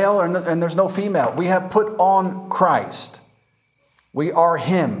no male and there's no female. We have put on Christ. We are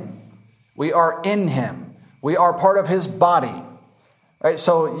Him. We are in Him. We are part of His body. Right?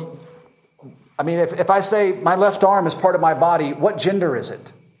 So, I mean, if I say my left arm is part of my body, what gender is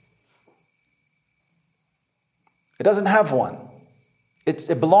it? It doesn't have one.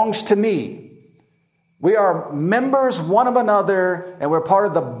 It belongs to me. We are members one of another, and we're part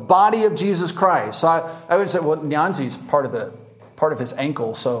of the body of Jesus Christ. So I would say, well, Nyanzi's part of his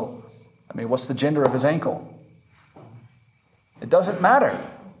ankle. So, I mean, what's the gender of his ankle? It doesn't matter.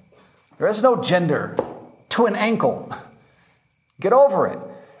 There is no gender to an ankle. Get over it.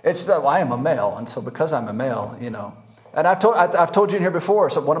 It's that I am a male, and so because I'm a male, And I've told you in here before.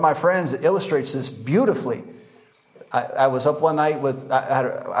 So one of my friends illustrates this beautifully. I was up one night when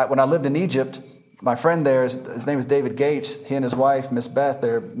I lived in Egypt. My friend there, his name is David Gates. He and his wife, Miss Beth,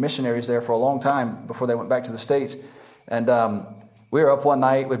 they're missionaries there for a long time before they went back to the States. And we were up one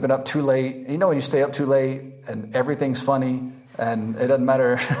night. We'd been up too late. You know when you stay up too late and everything's funny and it doesn't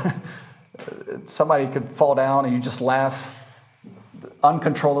matter. Somebody could fall down and you just laugh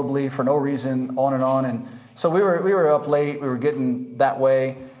uncontrollably for no reason, on and on. And so we were up late. We were getting that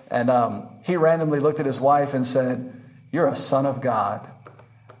way. And he randomly looked at his wife and said, "You're a son of God."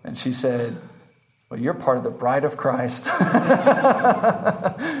 And she said, Well, you're part of the bride of Christ. And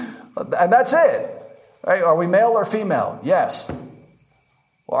that's it. Right? Are we male or female? Yes.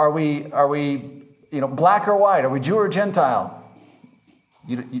 Well, are we black or white? Are we Jew or Gentile?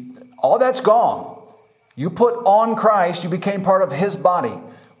 All that's gone. You put on Christ, you became part of his body.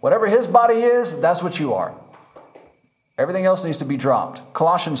 Whatever his body is, that's what you are. Everything else needs to be dropped.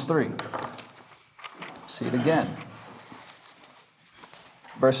 Colossians 3. See it again.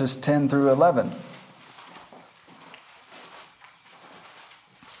 Verses 10 through 11.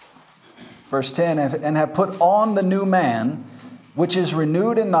 Verse 10, and have put on the new man, which is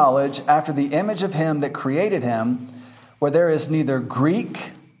renewed in knowledge after the image of him that created him, where there is neither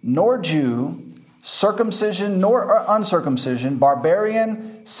Greek nor Jew, circumcision nor uncircumcision,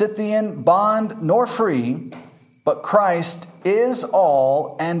 barbarian, Scythian, bond nor free, but Christ is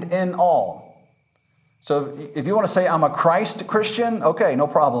all and in all. So if you want to say I'm a Christ Christian, okay, no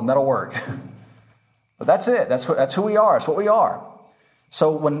problem, that'll work. But that's it. That's who we are. It's what we are.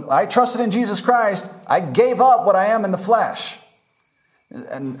 So when I trusted in Jesus Christ, I gave up what I am in the flesh.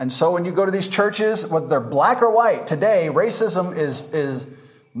 And so when you go to these churches, whether they're black or white, today racism is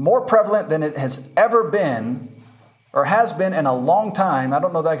more prevalent than it has ever been, or has been in a long time. I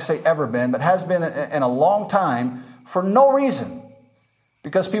don't know that I can say ever been, but has been in a long time for no reason.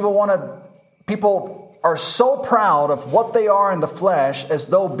 Because people are so proud of what they are in the flesh, as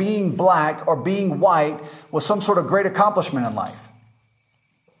though being black or being white was some sort of great accomplishment in life.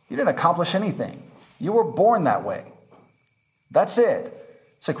 You didn't accomplish anything. You were born that way. That's it.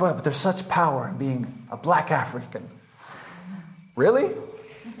 It's like, well, but there's such power in being a black African. Really?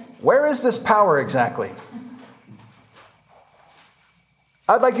 Where is this power exactly?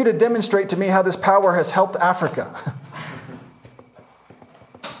 I'd like you to demonstrate to me how this power has helped Africa.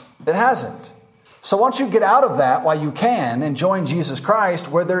 It hasn't. So once you get out of that while you can and join Jesus Christ,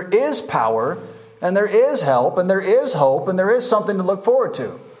 where there is power and there is help and there is hope and there is something to look forward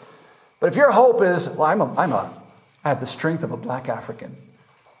to. But if your hope is, well, I have the strength of a black African.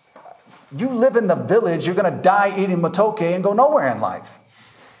 You live in the village, you're going to die eating matoke and go nowhere in life.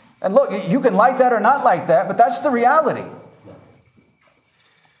 And look, you can like that or not like that, but that's the reality.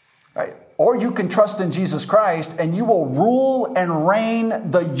 Right? Or you can trust in Jesus Christ and you will rule and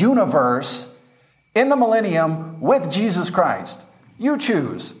reign the universe in the millennium with Jesus Christ. You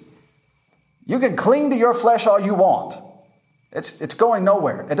choose. You can cling to your flesh all you want. It's going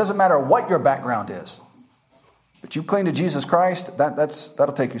nowhere. It doesn't matter what your background is. But you cling to Jesus Christ,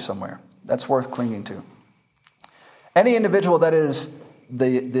 that'll take you somewhere. That's worth clinging to. Any individual that is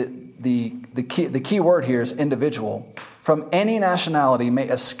the key word here is individual, from any nationality may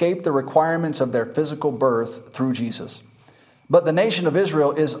escape the requirements of their physical birth through Jesus. But the nation of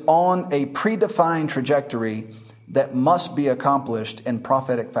Israel is on a predefined trajectory that must be accomplished in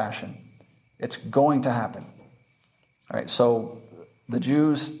prophetic fashion. It's going to happen. All right, so the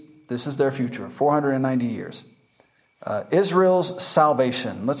Jews, this is their future, 490 years. Israel's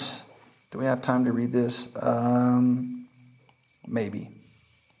salvation. Do we have time to read this? Maybe.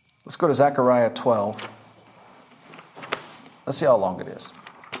 Let's go to Zechariah 12. Let's see how long it is.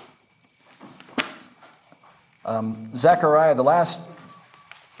 Zechariah, the last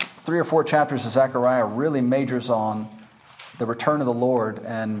 3 or 4 chapters of Zechariah really majors on the return of the Lord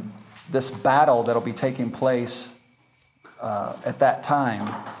and this battle that'll be taking place at that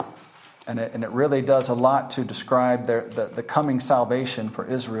time. And it really does a lot to describe the coming salvation for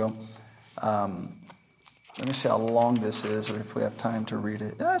Israel. Let me see how long this is, or if we have time to read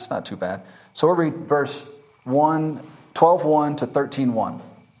it. It's not too bad. So we'll read verse 12:1 to 13:1.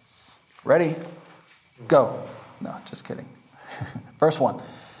 Ready? Go. No, just kidding. Verse 1.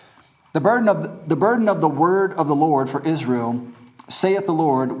 The burden of the word of the Lord for Israel, saith the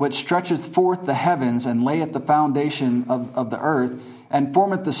Lord, which stretcheth forth the heavens and layeth the foundation of the earth, and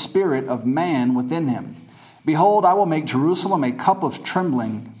formeth the spirit of man within him. Behold, I will make Jerusalem a cup of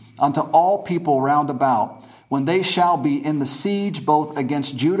trembling unto all people round about, when they shall be in the siege both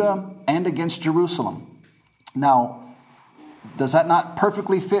against Judah and against Jerusalem. Now, does that not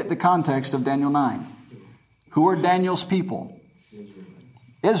perfectly fit the context of Daniel 9? Who are Daniel's people?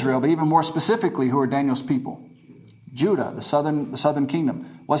 Israel, but even more specifically, who are Daniel's people? Judah, the southern kingdom.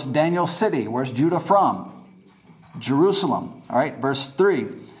 What's Daniel's city? Where's Judah from? Jerusalem. All right, verse 3.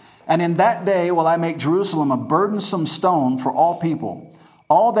 And in that day will I make Jerusalem a burdensome stone for all people.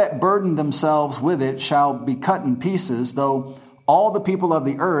 All that burden themselves with it shall be cut in pieces, though all the people of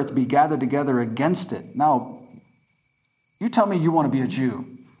the earth be gathered together against it. Now, you tell me you want to be a Jew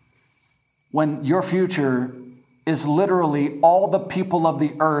when your future is literally all the people of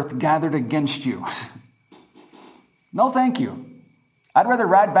the earth gathered against you. No, thank you. I'd rather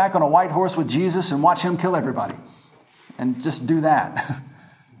ride back on a white horse with Jesus and watch him kill everybody and just do that.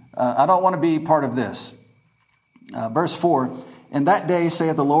 I don't want to be part of this. Verse 4, in that day,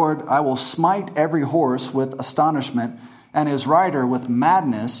 saith the Lord, I will smite every horse with astonishment and his rider with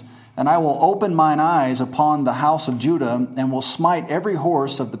madness, and I will open mine eyes upon the house of Judah, and will smite every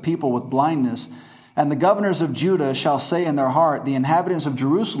horse of the people with blindness. And the governors of Judah shall say in their heart, the inhabitants of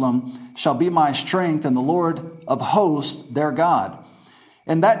Jerusalem shall be my strength, and the Lord of hosts their God.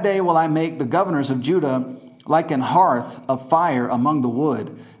 In that day will I make the governors of Judah like an hearth of fire among the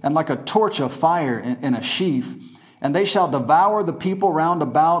wood, and like a torch of fire in a sheaf. And they shall devour the people round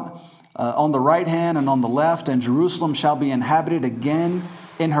about on the right hand and on the left, and Jerusalem shall be inhabited again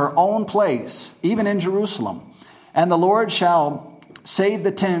in her own place, even in Jerusalem. And the Lord shall save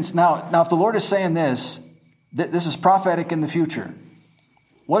the tents. Now, if the Lord is saying this is prophetic in the future.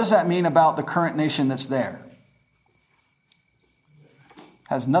 What does that mean about the current nation that's there?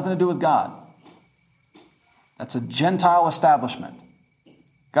 Has nothing to do with God. That's a Gentile establishment.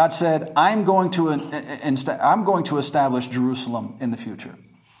 God said, I'm going to establish Jerusalem in the future.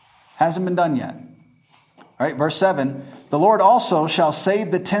 Hasn't been done yet. All right, verse 7, the Lord also shall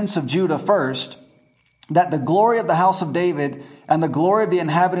save the tents of Judah first, that the glory of the house of David and the glory of the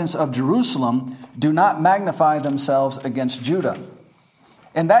inhabitants of Jerusalem do not magnify themselves against Judah.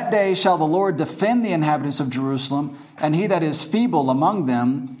 In that day shall the Lord defend the inhabitants of Jerusalem, and he that is feeble among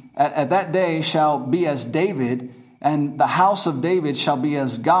them at that day shall be as David, and the house of David shall be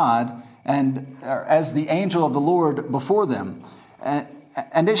as God, and as the angel of the Lord before them.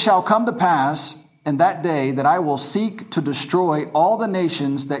 And it shall come to pass in that day that I will seek to destroy all the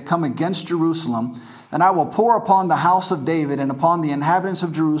nations that come against Jerusalem, and I will pour upon the house of David and upon the inhabitants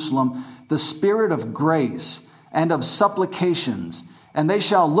of Jerusalem the spirit of grace and of supplications, and they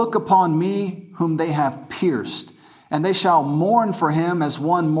shall look upon me whom they have pierced, and they shall mourn for him as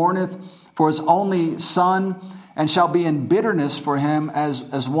one mourneth for his only son, and shall be in bitterness for him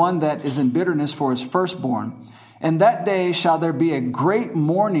as one that is in bitterness for his firstborn. In that day shall there be a great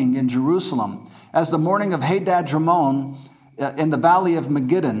mourning in Jerusalem, as the mourning of Hadad-Ramon in the valley of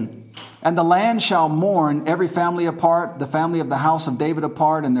Megiddon. And the land shall mourn, every family apart, the family of the house of David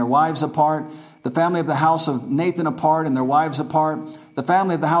apart, and their wives apart, the family of the house of Nathan apart, and their wives apart, the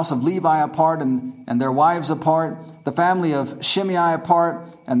family of the house of Levi apart, and their wives apart, the family of Shimei apart,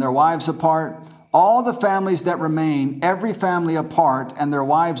 and their wives apart, all the families that remain, every family apart, and their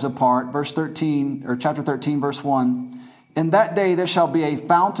wives apart. Verse 13, or chapter 13, verse 1. In that day there shall be a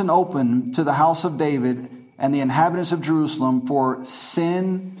fountain open to the house of David and the inhabitants of Jerusalem for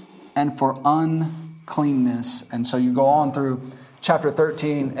sin and for uncleanness. And so you go on through chapter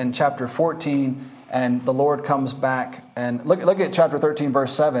 13 and chapter 14, and the Lord comes back. And look at chapter 13,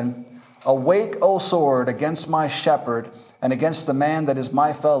 verse 7. Awake, O sword, against my shepherd, and against the man that is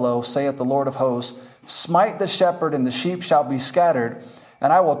my fellow, saith the Lord of hosts. Smite the shepherd, and the sheep shall be scattered.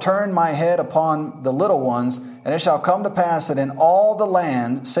 And I will turn my head upon the little ones, and it shall come to pass that in all the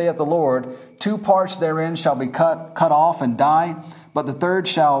land, saith the Lord, 2 parts therein shall be cut off and die, but the third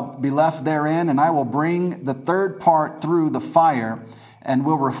shall be left therein, and I will bring the third part through the fire, and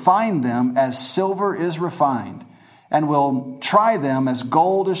will refine them as silver is refined, and will try them as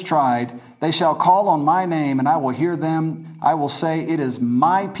gold is tried. They shall call on my name, and I will hear them. I will say, it is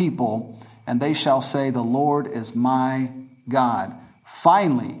my people, and they shall say, the Lord is my God.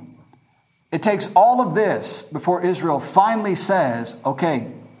 Finally, it takes all of this before Israel finally says,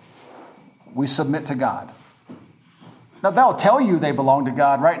 okay, we submit to God. Now, they'll tell you they belong to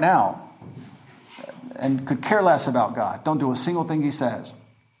God right now and could care less about God. Don't do a single thing he says.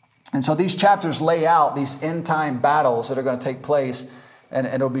 And so these chapters lay out these end-time battles that are going to take place, and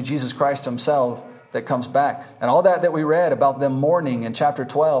it'll be Jesus Christ himself that comes back. And all that we read about them mourning in chapter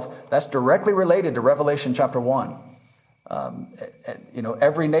 12, that's directly related to Revelation chapter 1.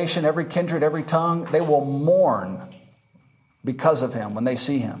 Every nation, every kindred, every tongue, they will mourn because of him when they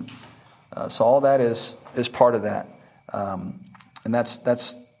see him. So all that is part of that. And that's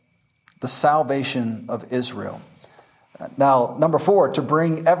the salvation of Israel. Now, number 4, to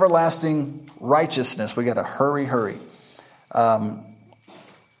bring everlasting righteousness. We got to hurry.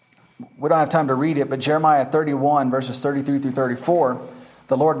 We don't have time to read it, but Jeremiah 31, verses 33 through 34,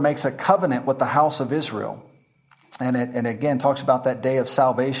 the Lord makes a covenant with the house of Israel. And it again talks about that day of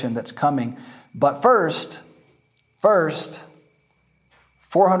salvation that's coming. But first,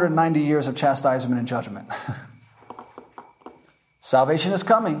 490 years of chastisement and judgment. Salvation is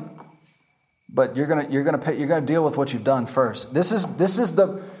coming, but you're gonna deal with what you've done first. This is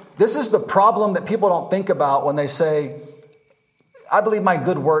the problem that people don't think about when they say, I believe my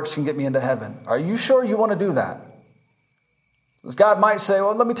good works can get me into heaven. Are you sure you want to do that? God might say,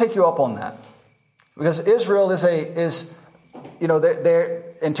 well, let me take you up on that. Because Israel is they're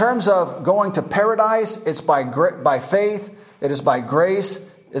in terms of going to paradise, it's by faith, it is by grace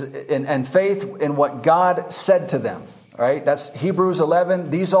and faith in what God said to them. All right, that's Hebrews 11.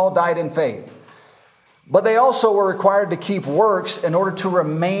 These all died in faith. But they also were required to keep works in order to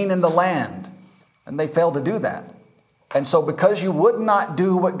remain in the land. And they failed to do that. And so because you would not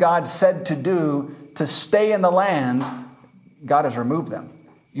do what God said to do to stay in the land, God has removed them.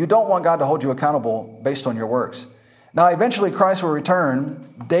 You don't want God to hold you accountable based on your works. Now, eventually Christ will return.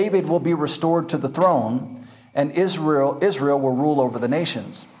 David will be restored to the throne, and Israel will rule over the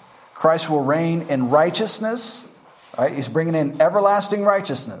nations. Christ will reign in righteousness. All right? He's bringing in everlasting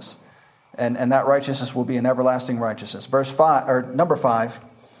righteousness. And that righteousness will be an everlasting righteousness. Number 5,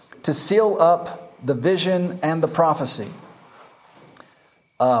 to seal up the vision and the prophecy.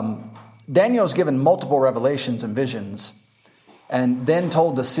 Daniel is given multiple revelations and visions, and then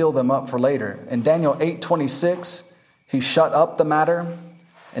told to seal them up for later. In Daniel 8:26, he shut up the matter.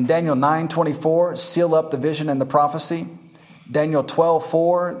 In Daniel 9:24, seal up the vision and the prophecy. Daniel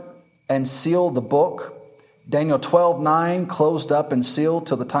 12:4, and seal the book. Daniel 12:9, closed up and sealed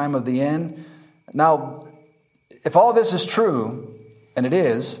till the time of the end. Now, if all this is true, and it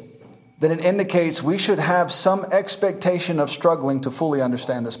is, then it indicates we should have some expectation of struggling to fully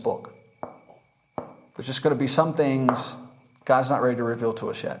understand this book. There's just going to be some things God's not ready to reveal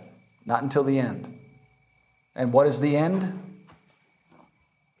to us yet. Not until the end. And what is the end?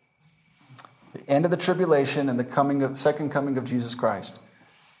 The end of the tribulation and the second coming of Jesus Christ.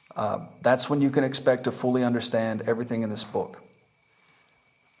 That's when you can expect to fully understand everything in this book.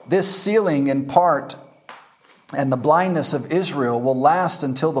 This sealing in part and the blindness of Israel will last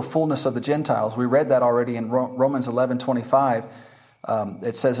until the fullness of the Gentiles. We read that already in Romans 11:25.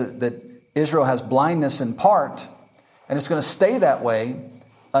 It says that Israel has blindness in part, and it's going to stay that way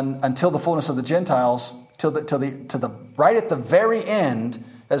until the fullness of the Gentiles, right at the very end,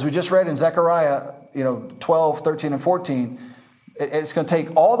 as we just read in Zechariah 12, 13, and 14. It's going to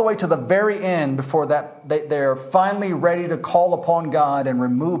take all the way to the very end before that they're finally ready to call upon God and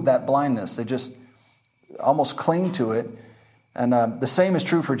remove that blindness. They just almost cling to it. And the same is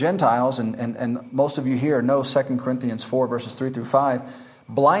true for Gentiles. And most of you here know 2 Corinthians 4, verses 3 through 5.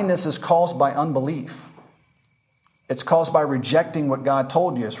 Blindness is caused by unbelief. It's caused by rejecting what God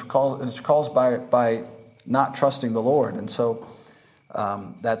told you. It's caused by not trusting the Lord. And so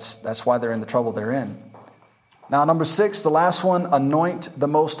that's why they're in the trouble they're in. Now, number 6, the last one, anoint the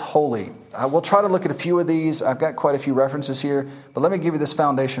most holy. We'll try to look at a few of these. I've got quite a few references here, but let me give you this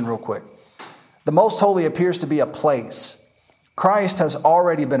foundation real quick. The most holy appears to be a place. Christ has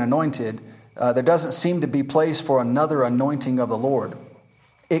already been anointed. There doesn't seem to be place for another anointing of the Lord.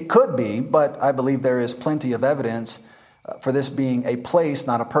 It could be, but I believe there is plenty of evidence for this being a place,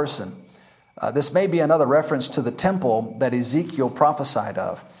 not a person. This may be another reference to the temple that Ezekiel prophesied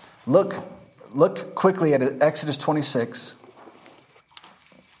of. Look quickly at Exodus 26,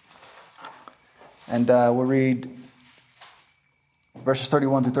 and we'll read verses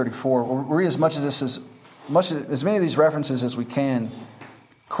 31 through 34. We'll read as many of these references as we can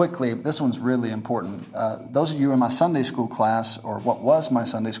quickly. This one's really important. Those of you in my Sunday school class, or what was my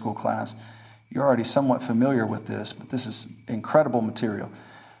Sunday school class, you're already somewhat familiar with this, but this is incredible material.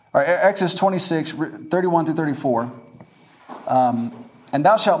 All right, Exodus 26, 31 through 34. And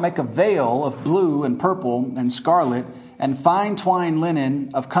thou shalt make a veil of blue and purple and scarlet and fine twined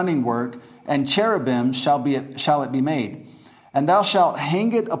linen of cunning work, and cherubim shall it be made. And thou shalt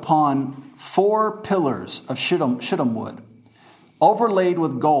hang it upon 4 pillars of shittim wood, overlaid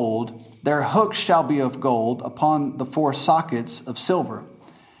with gold. Their hooks shall be of gold upon the 4 sockets of silver.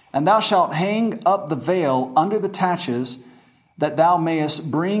 And thou shalt hang up the veil under the taches, that thou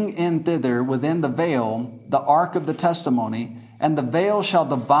mayest bring in thither within the veil the ark of the testimony. And the veil shall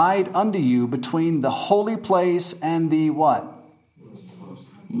divide unto you between the holy place and the what?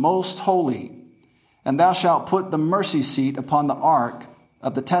 Most holy. And thou shalt put the mercy seat upon the ark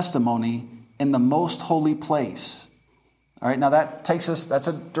of the testimony in the most holy place. All right, now that's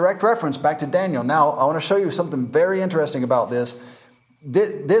a direct reference back to Daniel. Now, I want to show you something very interesting about this.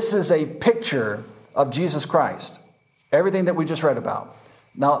 This is a picture of Jesus Christ. Everything that we just read about.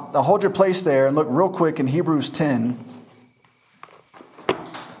 Now hold your place there and look real quick in Hebrews 10.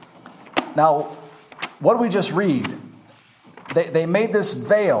 Now, what do we just read? They made this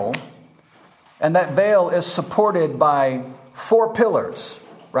veil, and that veil is supported by 4 pillars,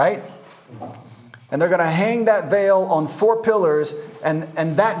 right? And they're going to hang that veil on 4 pillars, and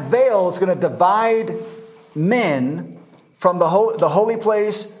that veil is going to divide men from the holy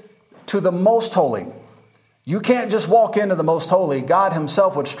place to the most holy. You can't just walk into the most holy. God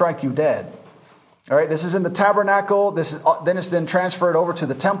himself would strike you dead. All right, this is in the tabernacle. Then it's transferred over to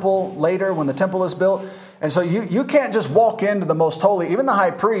the temple later when the temple is built. And so you can't just walk into the most holy. Even the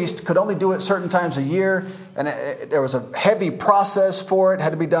high priest could only do it certain times a year. And there was a heavy process for it. It had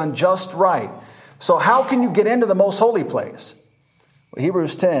to be done just right. So how can you get into the most holy place? Well,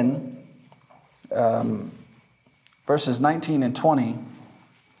 Hebrews 10, verses 19 and 20.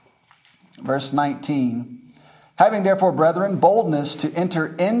 Verse 19. Having therefore, brethren, boldness to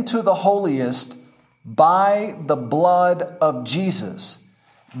enter into the holiest by the blood of Jesus,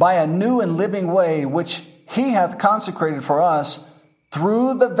 by a new and living way, which he hath consecrated for us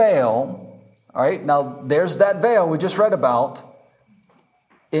through the veil. All right, now there's that veil we just read about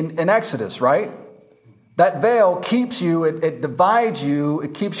in Exodus, right? That veil keeps you, it divides you,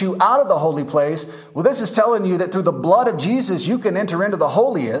 it keeps you out of the holy place. Well, this is telling you that through the blood of Jesus, you can enter into the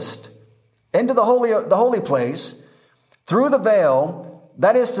holiest, into the holy place, through the veil,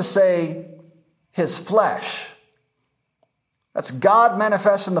 that is to say, his flesh. That's God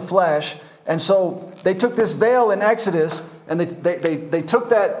manifest in the flesh. And so they took this veil in Exodus, and they took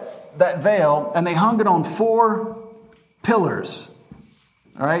that veil, and they hung it on 4 pillars.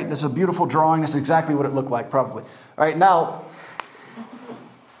 All right, this is a beautiful drawing. This is exactly what it looked like, probably. All right, now,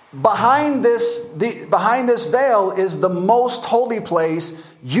 behind this veil is the most holy place.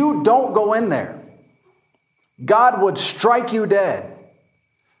 You don't go in there. God would strike you dead.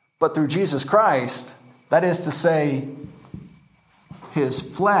 But through Jesus Christ, that is to say, his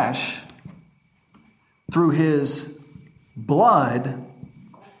flesh, through his blood,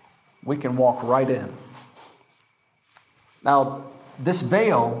 we can walk right in. Now, this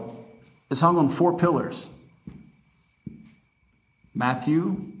veil is hung on 4 pillars.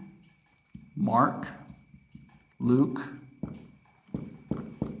 Matthew, Mark, Luke,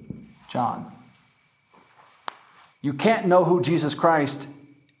 John. You can't know who Jesus Christ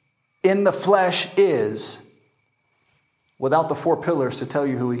in the flesh is without the 4 pillars to tell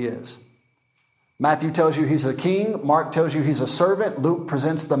you who he is. Matthew tells you he's a king. Mark tells you he's a servant. Luke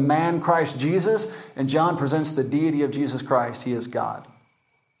presents the man Christ Jesus. And John presents the deity of Jesus Christ. He is God.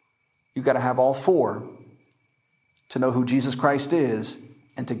 You've got to have all 4 to know who Jesus Christ is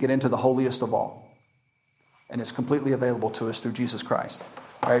and to get into the holiest of all. And it's completely available to us through Jesus Christ.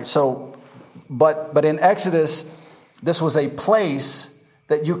 All right, so, but in Exodus, this was a place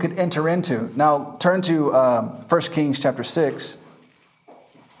that you could enter into. Now, turn to 1 Kings chapter 6.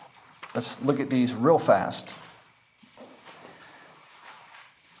 Let's look at these real fast.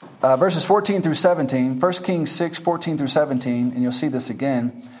 Verses 14 through 17. 1 Kings 6, 14 through 17. And you'll see this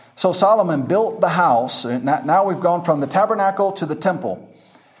again. So Solomon built the house. Now we've gone from the tabernacle to the temple.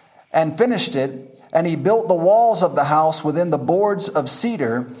 And finished it. And he built the walls of the house within the boards of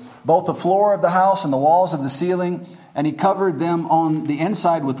cedar, both the floor of the house and the walls of the ceiling. And he covered them on the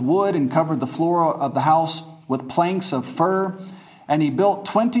inside with wood and covered the floor of the house with planks of fir. And he built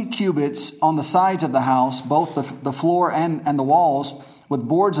 20 cubits on the sides of the house, both the floor and the walls, with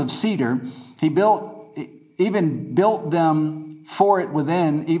boards of cedar. He even built them for it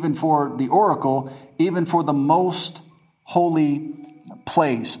within, even for the oracle, even for the most holy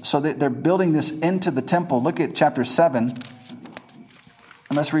place. So that they're building this into the temple. Look at chapter 7.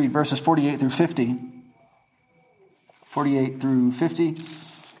 And let's read verses 48 through 50. 48 through 50.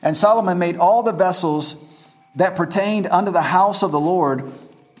 And Solomon made all the vessels that pertained unto the house of the Lord,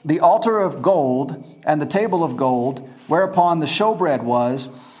 the altar of gold, and the table of gold, whereupon the showbread was,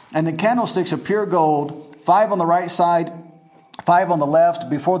 and the candlesticks of pure gold, 5 on the right side, 5 on the left,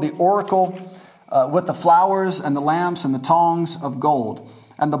 before the oracle, with the flowers and the lamps and the tongs of gold,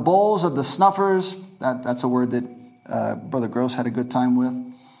 and the bowls of the snuffers. That's a word that Brother Gross had a good time with.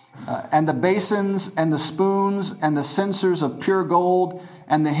 And the basins and the spoons and the censers of pure gold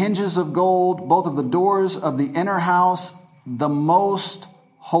and the hinges of gold, both of the doors of the inner house, the most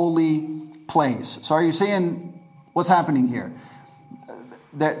holy place. So are you seeing what's happening here?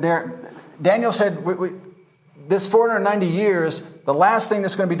 Daniel said, this 490 years, the last thing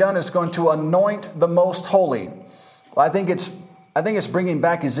that's going to be done is going to anoint the most holy. Well, I think it's bringing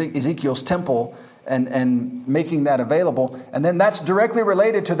back Ezekiel's temple and making that available. And then that's directly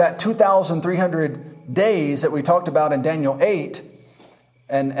related to that 2,300 days that we talked about in Daniel 8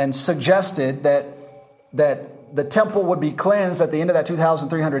 and suggested that the temple would be cleansed at the end of that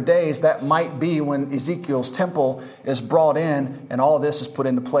 2,300 days. That might be when Ezekiel's temple is brought in and all of this is put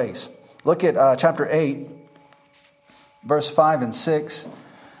into place. Look at chapter 8, verse 5 and 6.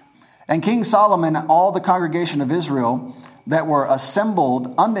 And King Solomon and all the congregation of Israel that were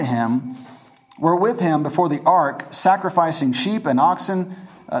assembled unto him were with him before the ark, sacrificing sheep and oxen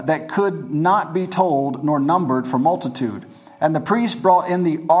that could not be told nor numbered for multitude. And the priest brought in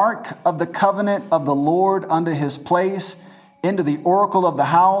the ark of the covenant of the Lord unto his place, into the oracle of the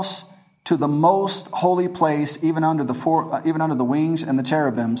house, to the most holy place, even under the wings and the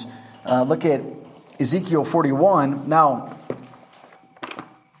cherubims. Look at Ezekiel 41. Now,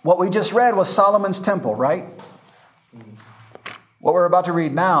 what we just read was Solomon's temple, right? What we're about to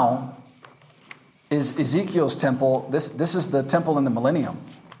read now is Ezekiel's temple. This is the temple in the millennium.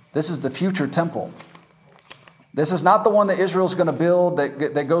 This is the future temple. This is not the one that Israel's going to build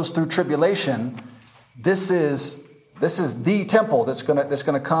that goes through tribulation. This is the temple that's going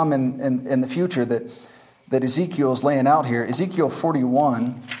to come in the future that Ezekiel is laying out here. Ezekiel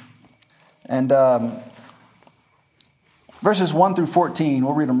 41 and verses 1 through 14.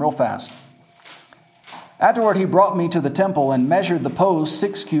 We'll read them real fast. Afterward he brought me to the temple and measured the post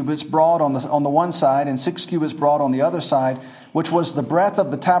 6 cubits broad on the one side and 6 cubits broad on the other side, which was the breadth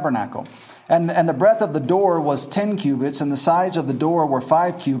of the tabernacle. And the breadth of the door was 10 cubits, and the sides of the door were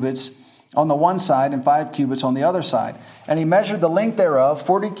 5 cubits on the one side and 5 cubits on the other side. And he measured the length thereof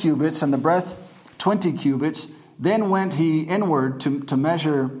 40 cubits, and the breadth 20 cubits. Then went he inward to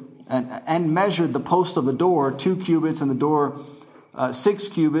measure, and measured the post of the door 2 cubits, and the door 6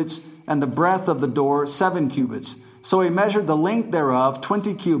 cubits, and the breadth of the door 7 cubits. So he measured the length thereof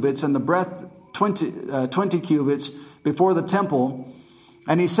 20 cubits, and the breadth 20 cubits before the temple.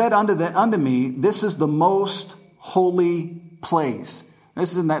 And he said unto me, this is the most holy place.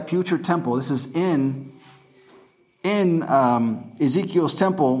 This is in that future temple. This is in Ezekiel's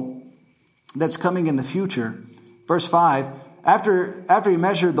temple that's coming in the future. Verse 5, after he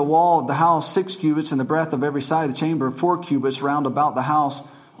measured the wall of the house 6 cubits, and the breadth of every side of the chamber 4 cubits round about the house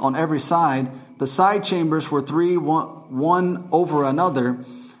on every side, the side chambers were 3, one over another,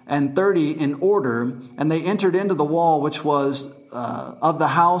 and 30 in order. And they entered into the wall which was of the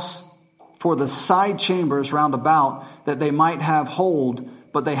house for the side chambers round about, that they might have hold,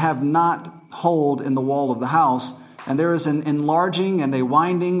 but they have not hold in the wall of the house. And there is an enlarging and a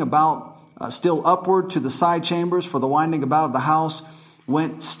winding about still upward to the side chambers, for the winding about of the house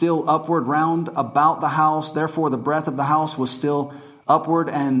went still upward round about the house. Therefore the breadth of the house was still upward,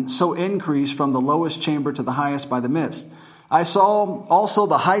 and so increased from the lowest chamber to the highest by the midst. I saw also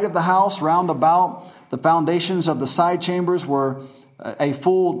the height of the house round about. The foundations of the side chambers were a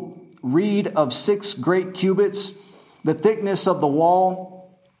full reed of 6 great cubits. The thickness of the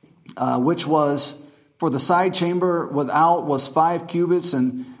wall, which was for the side chamber without, was 5 cubits,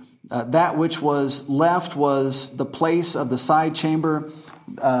 and that which was left was the place of the side chambers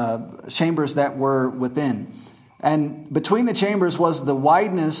that were within. And between the chambers was the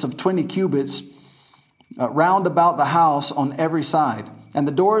wideness of 20 cubits round about the house on every side. And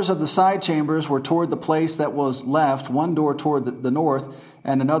the doors of the side chambers were toward the place that was left, one door toward the north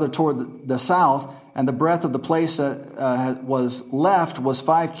and another toward the south. And the breadth of the place that was left was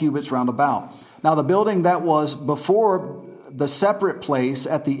 5 cubits round about. Now the building that was before the separate place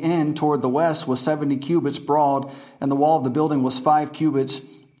at the end toward the west was 70 cubits broad, and the wall of the building was 5 cubits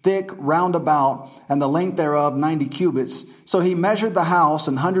thick round about, and the length thereof 90 cubits. So he measured the house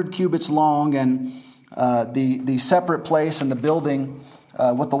 100 cubits long, and the separate place and the building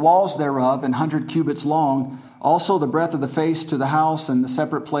with the walls thereof 100 cubits long. Also the breadth of the face to the house and the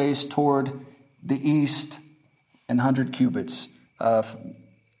separate place toward the east 100 cubits.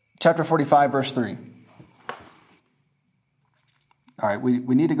 Chapter 45, verse 3. All right,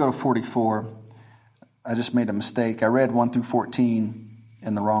 we need to go to 44. I just made a mistake. I read 1 through 14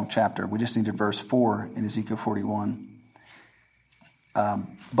 in the wrong chapter. We just needed verse 4 in Ezekiel 41.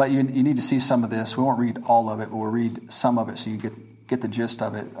 But you need to see some of this. We won't read all of it, but we'll read some of it so you get the gist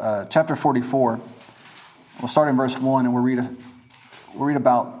of it. Chapter 44, we'll start in verse 1, and we'll read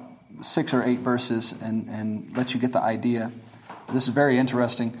about 6 or 8 verses and let you get the idea. This is very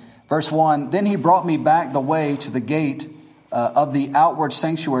interesting. Verse 1, then he brought me back the way to the gate of the outward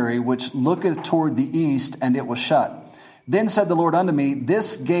sanctuary, which looketh toward the east, and it was shut. Then said the Lord unto me,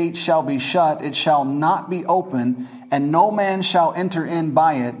 this gate shall be shut, it shall not be open, and no man shall enter in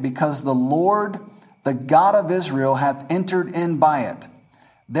by it, because the Lord, the God of Israel, hath entered in by it.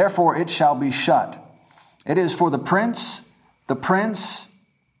 Therefore it shall be shut. It is for the prince,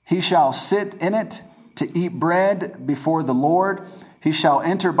 he shall sit in it to eat bread before the Lord. He shall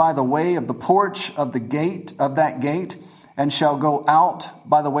enter by the way of the porch of the gate of that gate, and shall go out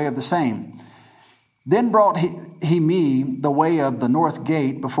by the way of the same. Then brought he me the way of the north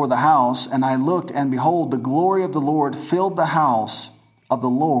gate before the house, and I looked, and behold, the glory of the Lord filled the house of the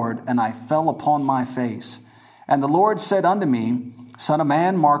Lord, and I fell upon my face. And the Lord said unto me, Son of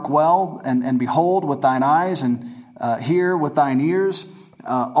man, mark well, and behold with thine eyes, and hear with thine ears,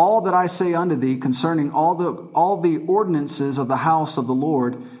 all that I say unto thee concerning all the ordinances of the house of the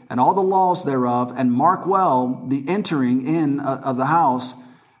Lord, and all the laws thereof, and mark well the entering in of the house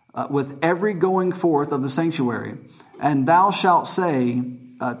with every going forth of the sanctuary. And thou shalt say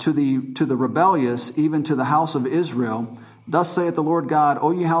to the rebellious, even to the house of Israel, Thus saith the Lord God,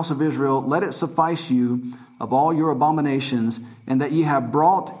 O ye house of Israel, let it suffice you of all your abominations, and that ye have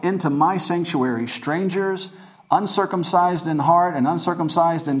brought into my sanctuary strangers, uncircumcised in heart and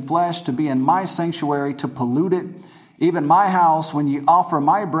uncircumcised in flesh, to be in my sanctuary, to pollute it, even my house, when ye offer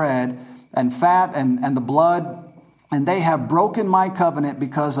my bread and fat and the blood. And they have broken my covenant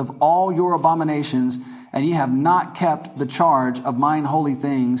because of all your abominations, and ye have not kept the charge of mine holy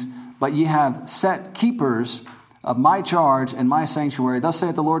things, but ye have set keepers of my charge and my sanctuary. Thus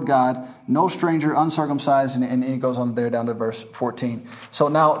saith the Lord God, no stranger uncircumcised. And he goes on there down to verse 14. So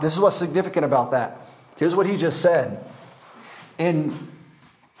now this is what's significant about that. Here's what he just said. In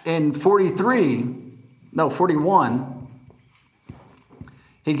 41,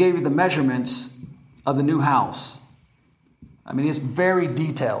 he gave you the measurements of the new house. I mean, it's very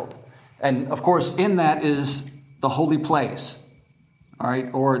detailed. And of course, in that is the holy place, all right,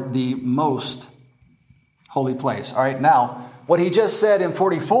 or the most holy place. All right, now, what he just said in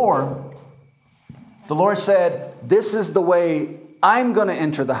 44, the Lord said, this is the way I'm going to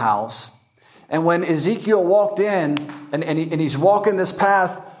enter the house. And when Ezekiel walked in, and he's walking this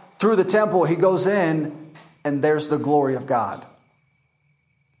path through the temple, he goes in, and there's the glory of God.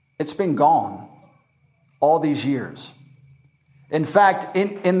 It's been gone all these years. In fact,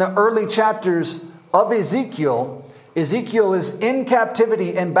 in the early chapters of Ezekiel is in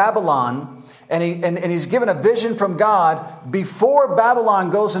captivity in Babylon, and he's given a vision from God. Before Babylon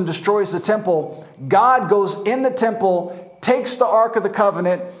goes and destroys the temple, God goes in the temple, takes the Ark of the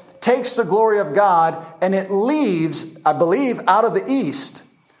Covenant, takes the glory of God, and it leaves, I believe, out of the east,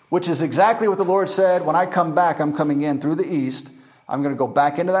 which is exactly what the Lord said, when I come back, I'm coming in through the east. I'm going to go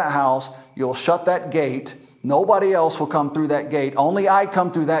back into that house. You'll shut that gate. Nobody else will come through that gate. Only I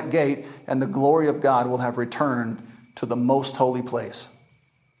come through that gate, and the glory of God will have returned to the most holy place.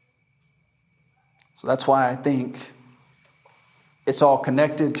 So that's why I think it's all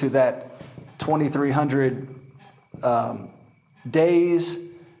connected to that 2,300 days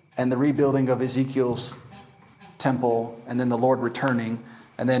and the rebuilding of Ezekiel's temple, and then the Lord returning.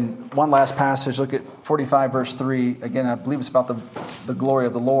 And then one last passage, look at 45 verse 3. Again, I believe it's about the glory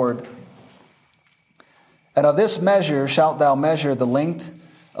of the Lord. And of this measure shalt thou measure the length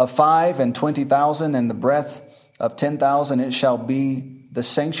of 25,000 and the breadth of 10,000. It shall be the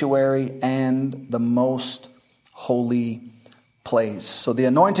sanctuary and the most holy place. So the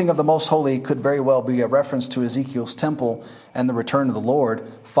anointing of the most holy could very well be a reference to Ezekiel's temple and the return of the Lord.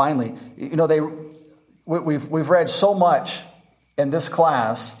 Finally, you know, we've read so much in this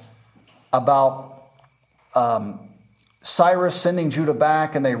class about Cyrus sending Judah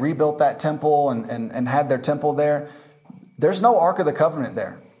back, and they rebuilt that temple and had their temple there. There's no Ark of the Covenant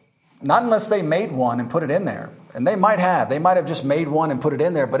there. Not unless they made one and put it in there. And they might have. They might have just made one and put it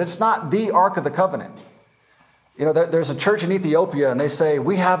in there, but it's not the Ark of the Covenant. You know, there's a church in Ethiopia, and they say,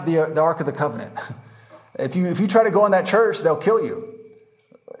 we have the Ark of the Covenant. If you try to go in that church, they'll kill you.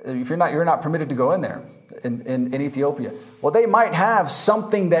 If you're not permitted to go in there in Ethiopia. Well, they might have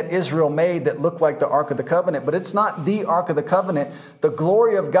something that Israel made that looked like the Ark of the Covenant, but it's not the Ark of the Covenant. The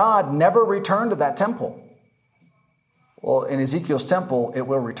glory of God never returned to that temple. Well, in Ezekiel's temple, it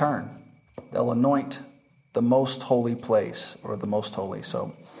will return. They'll anoint the most holy place, or the most holy.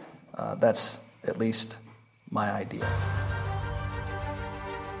 So that's at least my idea.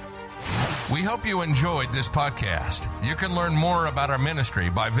 We hope you enjoyed this podcast. You can learn more about our ministry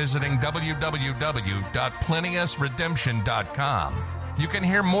by visiting www.plenteousredemption.com. You can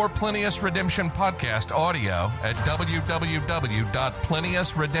hear more Plenteous Redemption podcast audio at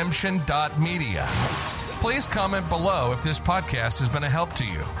www.plenteousredemption.media. Please comment below if this podcast has been a help to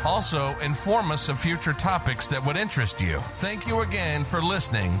you. Also, inform us of future topics that would interest you. Thank you again for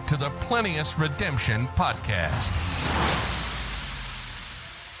listening to the Plenteous Redemption podcast.